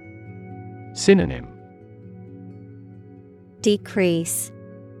 Synonym: Decrease,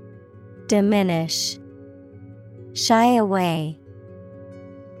 diminish, shy away.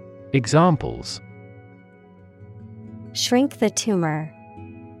 Examples: Shrink the tumor.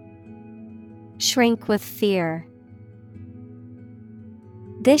 Shrink with fear.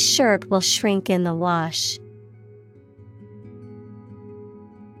 This shirt will shrink in the wash.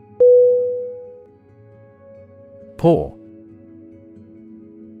 Pour.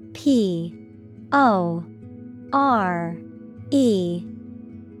 P-O-R-E.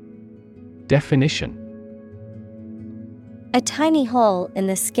 Definition: A tiny hole in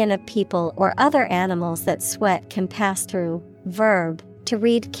the skin of people or other animals that sweat can pass through. Verb, to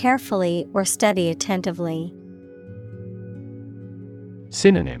read carefully or study attentively.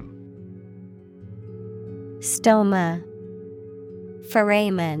 Synonym: Stoma,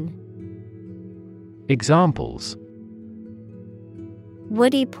 foramen. Examples: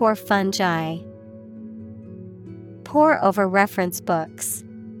 Woody pore fungi. Pore over reference books.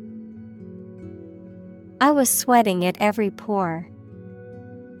 I was sweating at every pore.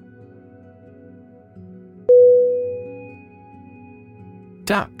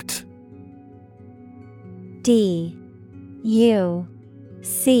 Duct. D-U-C-T.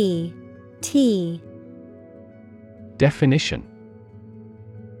 Definition: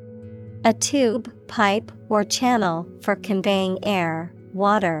 A tube, pipe, or channel for conveying air,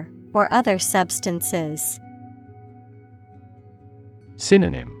 water, or other substances.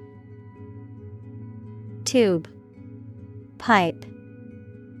 Synonym: Tube, pipe,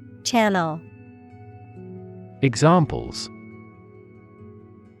 channel. Examples: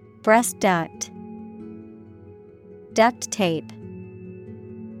 Breast duct. Duct tape.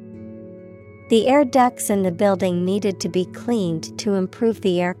 The air ducts in the building needed to be cleaned to improve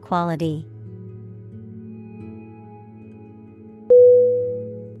the air quality.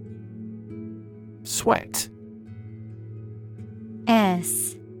 Sweat. S-W-E-A-T.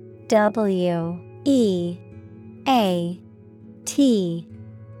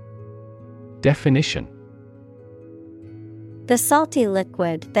 Definition: The salty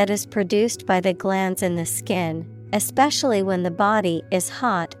liquid that is produced by the glands in the skin, especially when the body is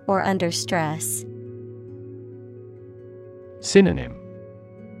hot or under stress. Synonym: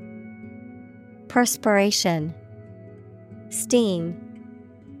 Perspiration, steam,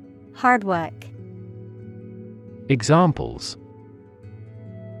 hardwork. Examples: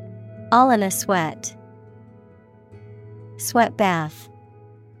 All in a sweat. Sweat bath.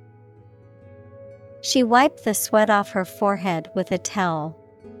 She wiped the sweat off her forehead with a towel.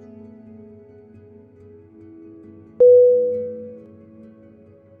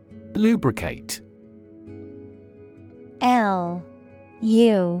 Lubricate. L-U-B-R-I-C-A-T-E.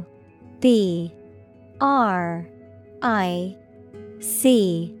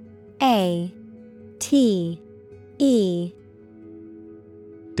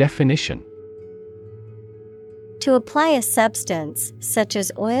 Definition: To apply a substance, such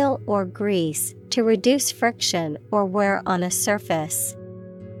as oil or grease, to reduce friction or wear on a surface.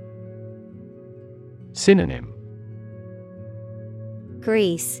 Synonym: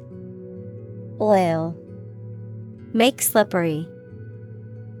 Grease, oil. Make slippery.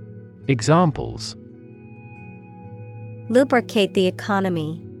 Examples: Lubricate the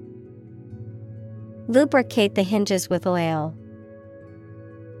economy. Lubricate the hinges with oil.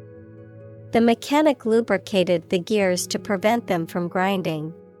 The mechanic lubricated the gears to prevent them from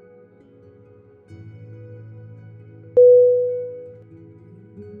grinding.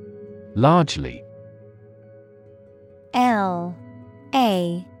 Largely. L-A-R-G-E-L-Y.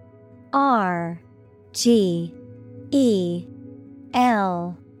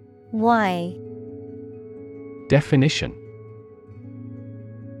 Definition: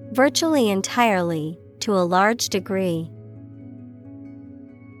 Virtually entirely, to a large degree.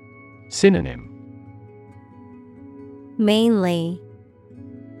 Synonym: Mainly,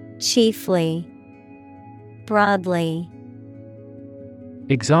 chiefly, broadly.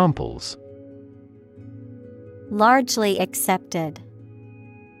 Examples: Largely accepted.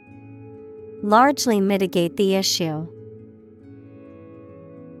 Largely mitigate the issue.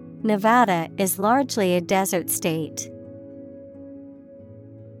 Nevada is largely a desert state.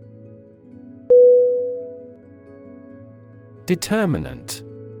 Determinant.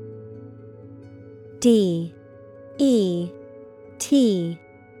 D E T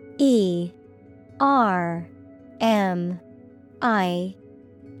E R M I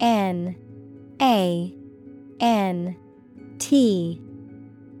N A N T.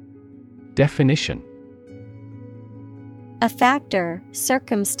 Definition: A factor,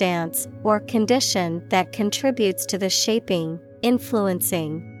 circumstance, or condition that contributes to the shaping,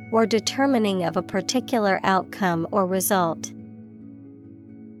 influencing, or determining of a particular outcome or result.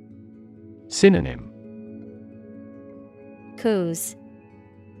 Synonym: Cause,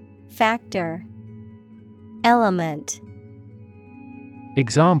 factor, element.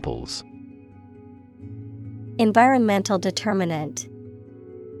 Examples: Environmental determinant.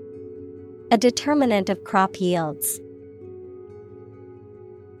 A determinant of crop yields.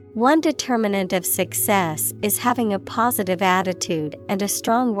 One determinant of success is having a positive attitude and a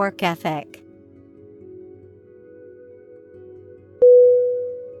strong work ethic.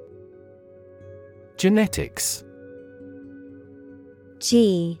 Genetics.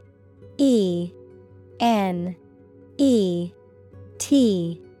 G E N E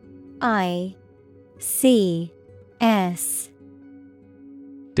T I C S.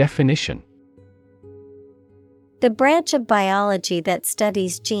 Definition: The branch of biology that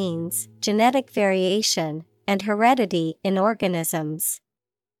studies genes, genetic variation, and heredity in organisms.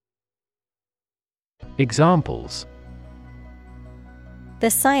 Examples: The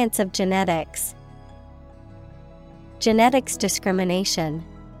science of genetics. Genetics discrimination.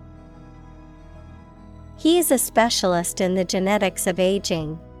 He is a specialist in the genetics of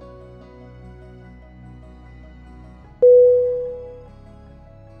aging.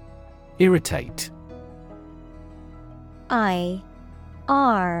 Irritate. I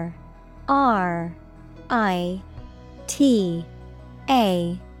R R I T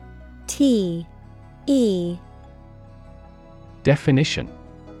A T E. Definition: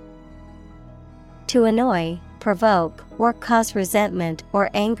 To annoy, provoke, or cause resentment or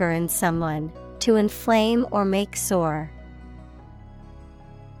anger in someone, to inflame or make sore.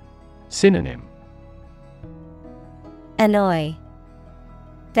 Synonym: Annoy,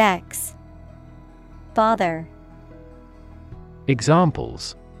 vex, bother.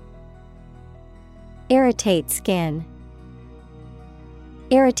 Examples: Irritate skin.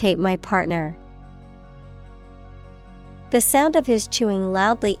 Irritate my partner. The sound of his chewing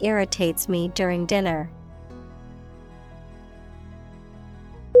loudly irritates me during dinner.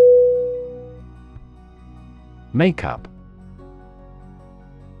 Makeup.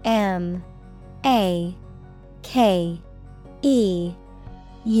 M A K E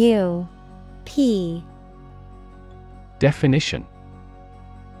U P. Definition: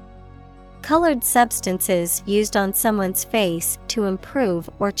 Colored substances used on someone's face to improve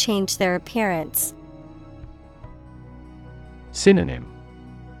or change their appearance. Synonym: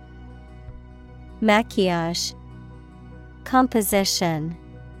 Maquillage, composition,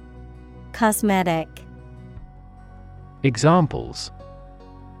 cosmetic. Examples: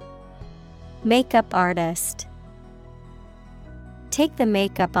 Makeup artist. Take the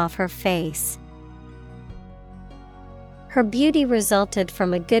makeup off her face. Her beauty resulted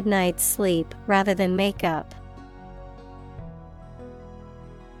from a good night's sleep rather than makeup.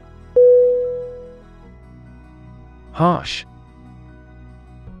 Harsh.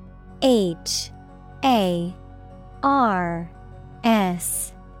 H A R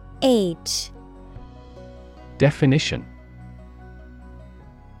S H. Definition: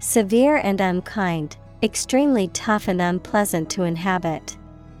 Severe and unkind, extremely tough and unpleasant to inhabit.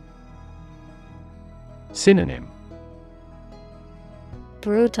 Synonym: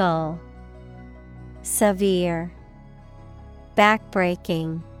 Brutal, severe,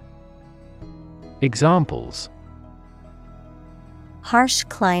 backbreaking. Examples: Harsh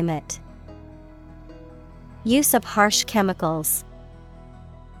climate. Use of harsh chemicals.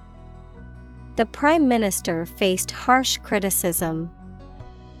 The Prime Minister faced harsh criticism.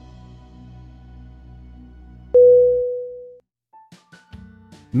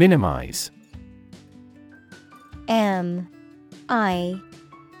 Minimize. M I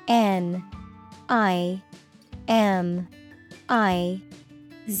N I M I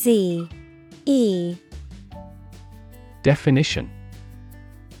Z E. Definition: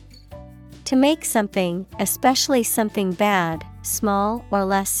 To make something, especially something bad, small or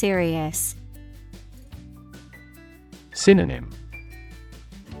less serious. Synonym: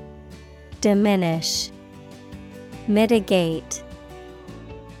 Diminish, mitigate,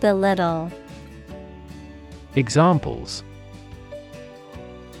 belittle. Examples: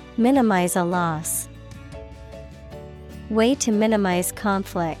 Minimize a loss. Way to minimize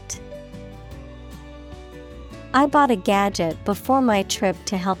conflict. I bought a gadget before my trip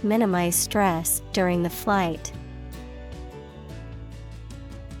to help minimize stress during the flight.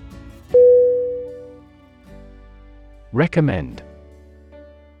 Recommend: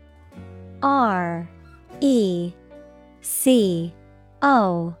 R E C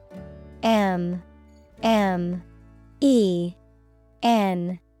O M M E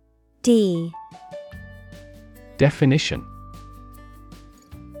N D. Definition: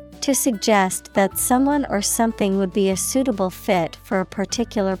 To suggest that someone or something would be a suitable fit for a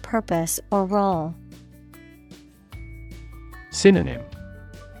particular purpose or role. Synonym: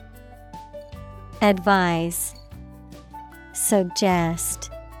 Advise,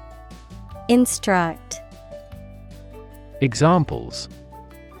 suggest, instruct. Examples: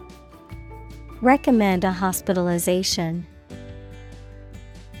 Recommend a hospitalization.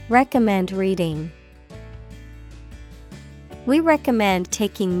 Recommend reading. We recommend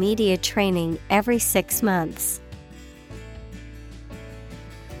taking media training every 6 months.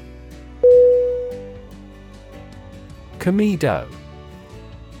 Comedo.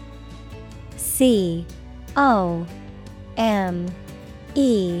 C O M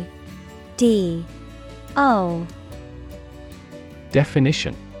E D O.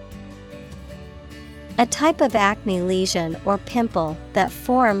 Definition: A type of acne lesion or pimple that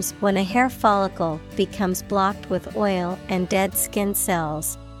forms when a hair follicle becomes blocked with oil and dead skin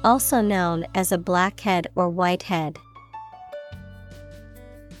cells, also known as a blackhead or whitehead.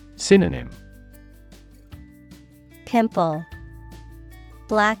 Synonym: Pimple,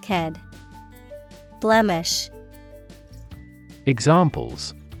 blackhead, blemish.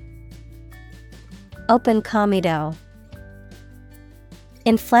 Examples: Open comedo,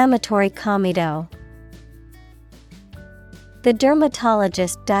 inflammatory comedo. The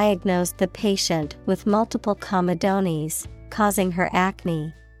dermatologist diagnosed the patient with multiple comedones, causing her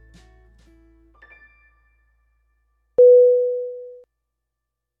acne.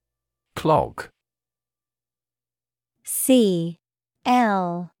 Clog. C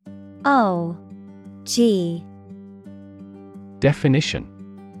L O G. Definition: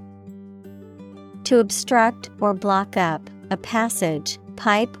 To obstruct or block up a passage,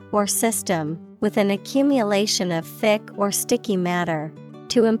 pipe, or system with an accumulation of thick or sticky matter,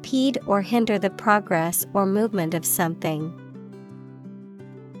 to impede or hinder the progress or movement of something.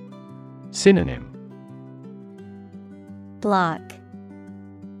 Synonym: Block,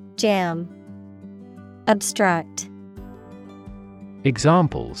 jam, obstruct.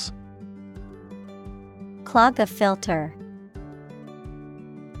 Examples: Clog a filter,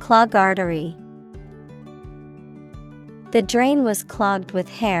 clog artery. The drain was clogged with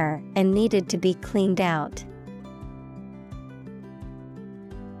hair and needed to be cleaned out.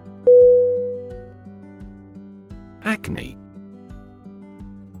 Acne.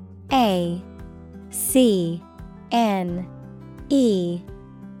 A C N E.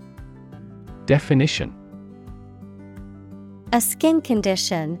 Definition: A skin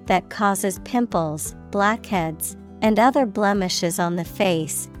condition that causes pimples, blackheads, and other blemishes on the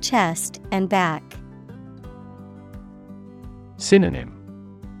face, chest, and back. Synonym: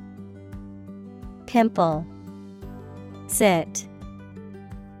 Pimple, zit,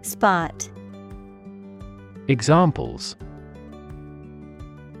 spot. Examples: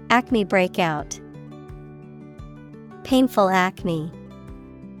 Acne breakout, painful acne.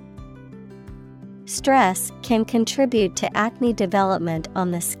 Stress can contribute to acne development on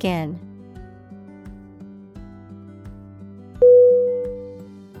the skin.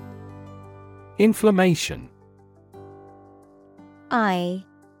 Inflammation. I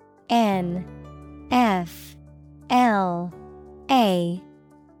N F L A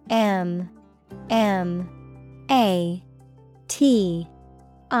M M A T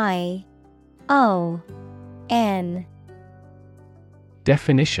I O N.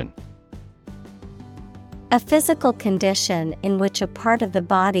 Definition: A physical condition in which a part of the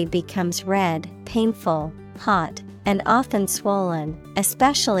body becomes red, painful, hot, and often swollen,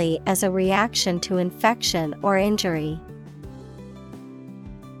 especially as a reaction to infection or injury.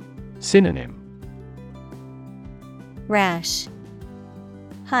 Synonym: Rash,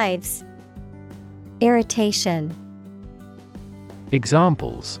 hives, irritation.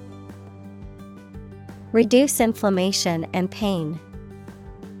 Examples: reduce inflammation and pain.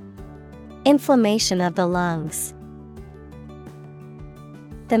 Inflammation of the lungs.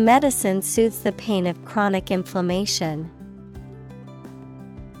 The medicine soothes the pain of chronic inflammation.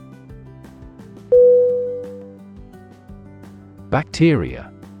 Bacteria.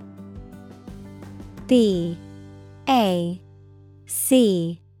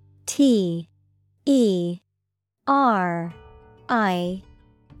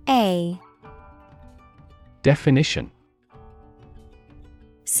 B-A-C-T-E-R-I-A. Definition: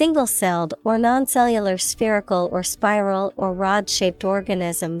 single-celled or non-cellular spherical or spiral or rod-shaped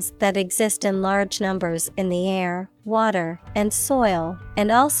organisms that exist in large numbers in the air, water, and soil, and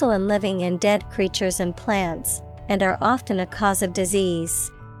also in living and dead creatures and plants, and are often a cause of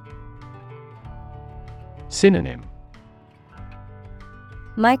disease. Synonym: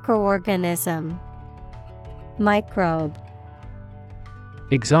 microorganism, microbe.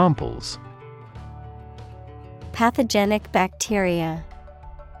 Examples: pathogenic bacteria,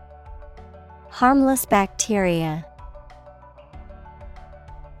 harmless bacteria.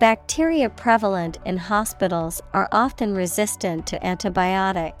 Bacteria prevalent in hospitals are often resistant to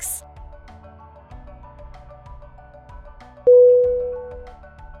antibiotics.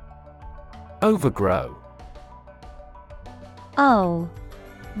 Overgrow.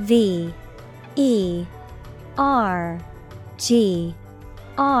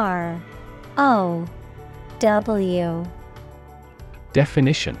 O-V-E-R-G-R-O-W.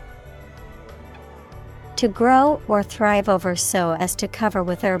 Definition: to grow or thrive over so as to cover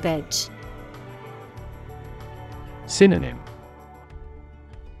with herbage. Synonym: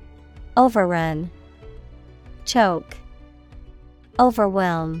 overrun, choke,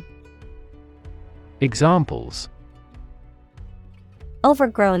 overwhelm. Examples: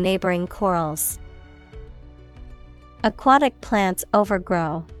 overgrow neighboring corals. Aquatic plants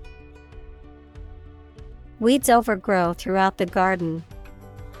overgrow. Weeds overgrow throughout the garden.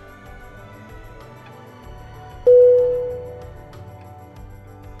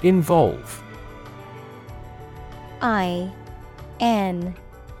 Involve. I-N-V-O-L-V-E.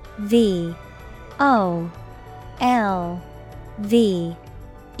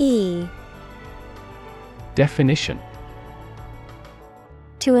 Definition: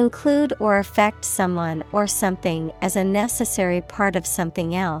 to include or affect someone or something as a necessary part of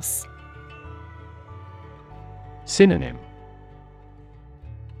something else. Synonym: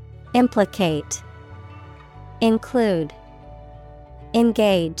 implicate, include,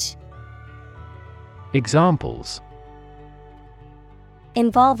 engage. Examples: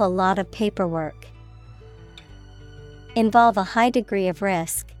 involve a lot of paperwork. Involve a high degree of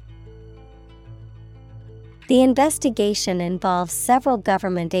risk. The investigation involves several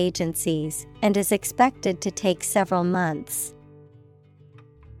government agencies and is expected to take several months.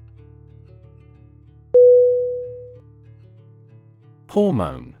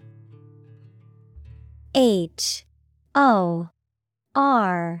 Hormone. H-O-R-M-O-N-E.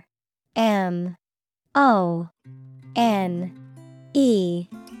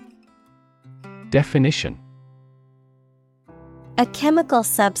 Definition: a chemical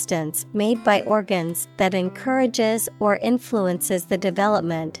substance made by organs that encourages or influences the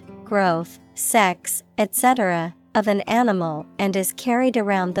development, growth, sex, etc., of an animal and is carried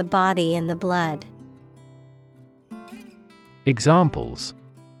around the body in the blood. Examples: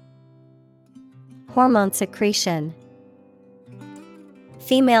 hormone secretion.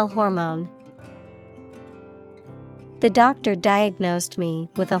 Female hormone. The doctor diagnosed me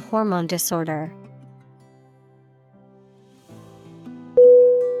with a hormone disorder.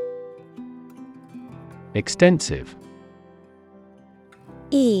 Extensive.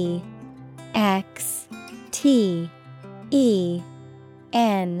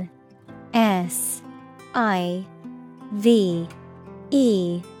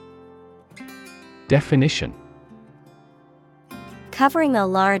 Definition: covering a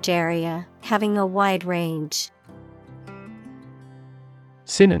large area, having a wide range.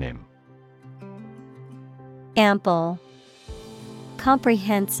 Synonym: ample,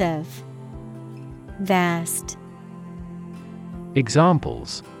 comprehensive, vast.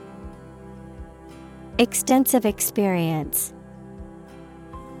 Examples: extensive experience.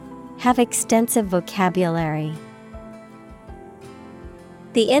 Have extensive vocabulary.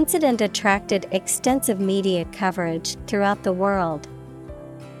 The incident attracted extensive media coverage throughout the world.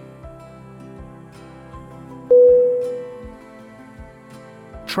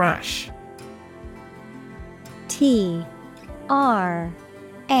 Trash. T-R-A-S-H.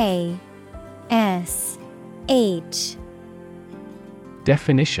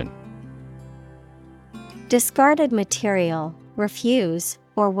 Definition: discarded material, refuse,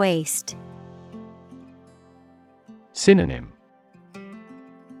 or waste. Synonym: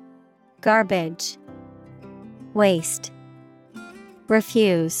 Garbage, waste,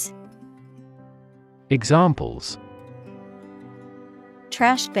 refuse. Examples: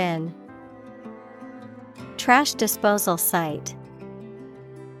 Trash bin, trash disposal site.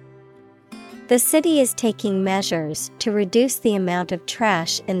 The city is taking measures to reduce the amount of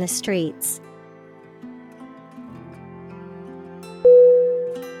trash in the streets.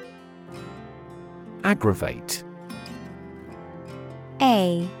 Aggravate.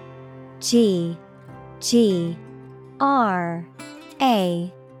 A G G R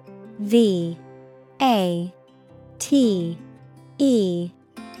A V A T E.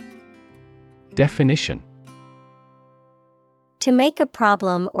 Definition: To make a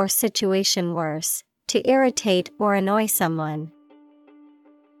problem or situation worse, to irritate or annoy someone.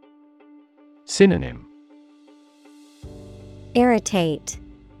 Synonym: Irritate,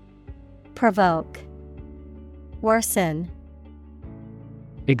 provoke, worsen.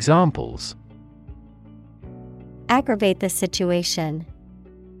 Examples: Aggravate the situation.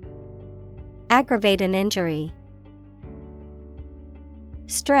 Aggravate an injury.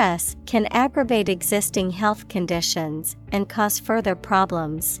 Stress can aggravate existing health conditions and cause further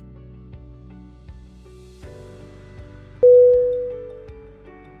problems.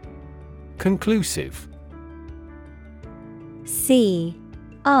 Conclusive. C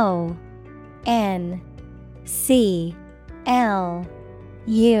O N C L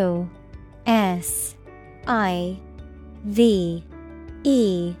U S I V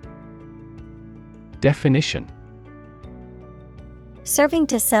E. Definition: Serving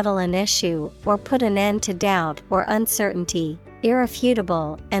to settle an issue or put an end to doubt or uncertainty,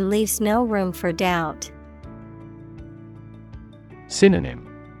 irrefutable and leaves no room for doubt. Synonym: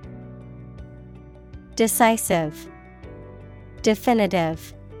 Decisive,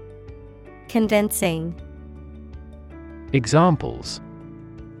 definitive, convincing. Examples: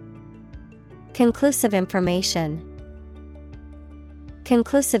 Conclusive information.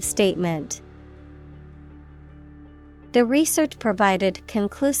 Conclusive statement. The research provided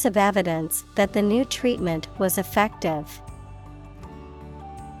conclusive evidence that the new treatment was effective.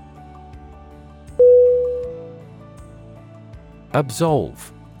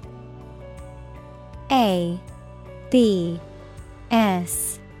 Absolve. A B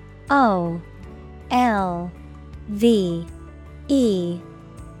S O L V E.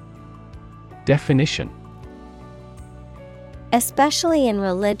 Definition: Especially in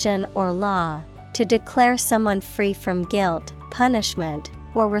religion or law, to declare someone free from guilt, punishment,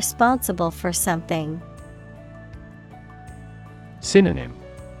 or responsible for something. Synonym: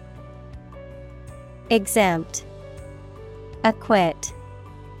 Exempt, acquit,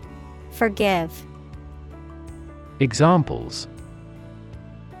 forgive. Examples: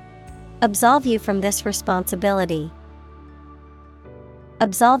 Absolve you from this responsibility.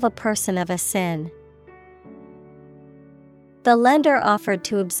 Absolve a person of a sin. The lender offered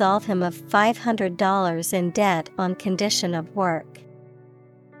to absolve him of $500 in debt on condition of work.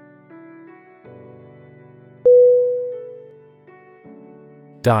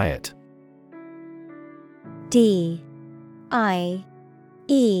 Diet. D I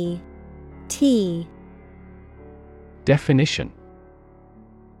E T. Definition: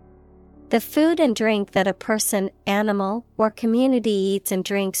 The food and drink that a person, animal, or community eats and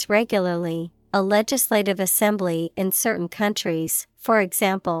drinks regularly. A legislative assembly in certain countries, for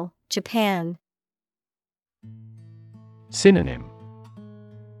example, Japan. Synonym: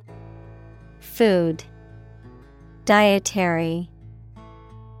 Food, dietary.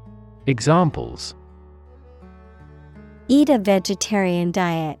 Examples: Eat a vegetarian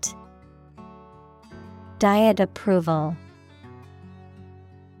diet. Diet approval.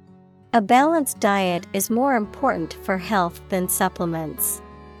 A balanced diet is more important for health than supplements.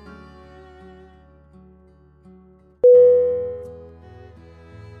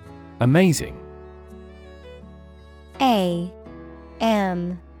 Amazing. A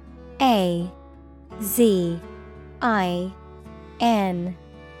M A Z I N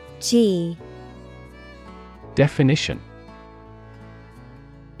G. Definition: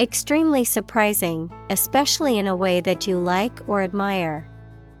 Extremely surprising, especially in a way that you like or admire.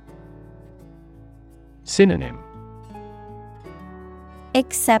 Synonym: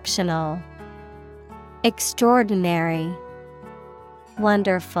 Exceptional, extraordinary,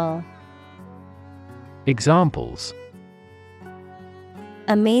 wonderful. Examples: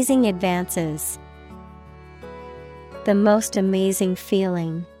 Amazing advances. The most amazing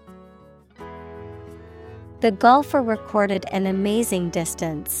feeling. The golfer recorded an amazing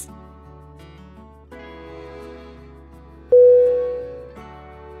distance.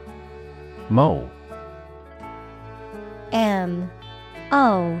 Mole. M-O-L-E.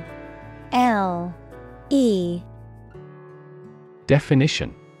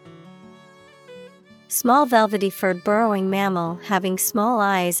 Definition. Small velvety furred burrowing mammal having small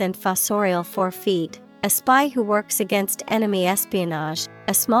eyes and fossorial 4 feet, a spy who works against enemy espionage,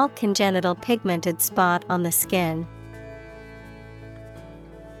 a small congenital pigmented spot on the skin.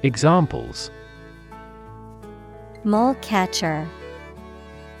 Examples. Mole catcher.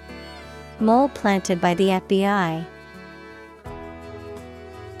 Mole planted by the FBI.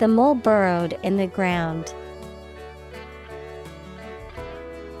 The mole burrowed in the ground.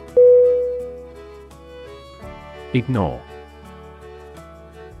 Ignore.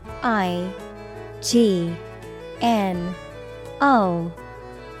 I-G-N-O-R-E.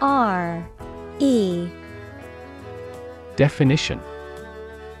 Definition.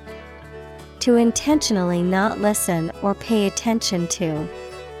 To intentionally not listen or pay attention to.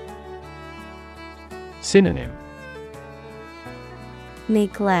 Synonym.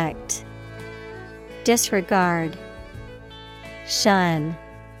 Neglect, disregard, shun.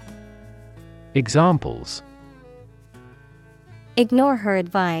 Examples. Ignore her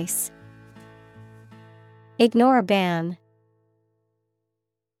advice. Ignore a ban.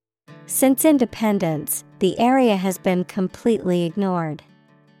 Since independence, the area has been completely ignored.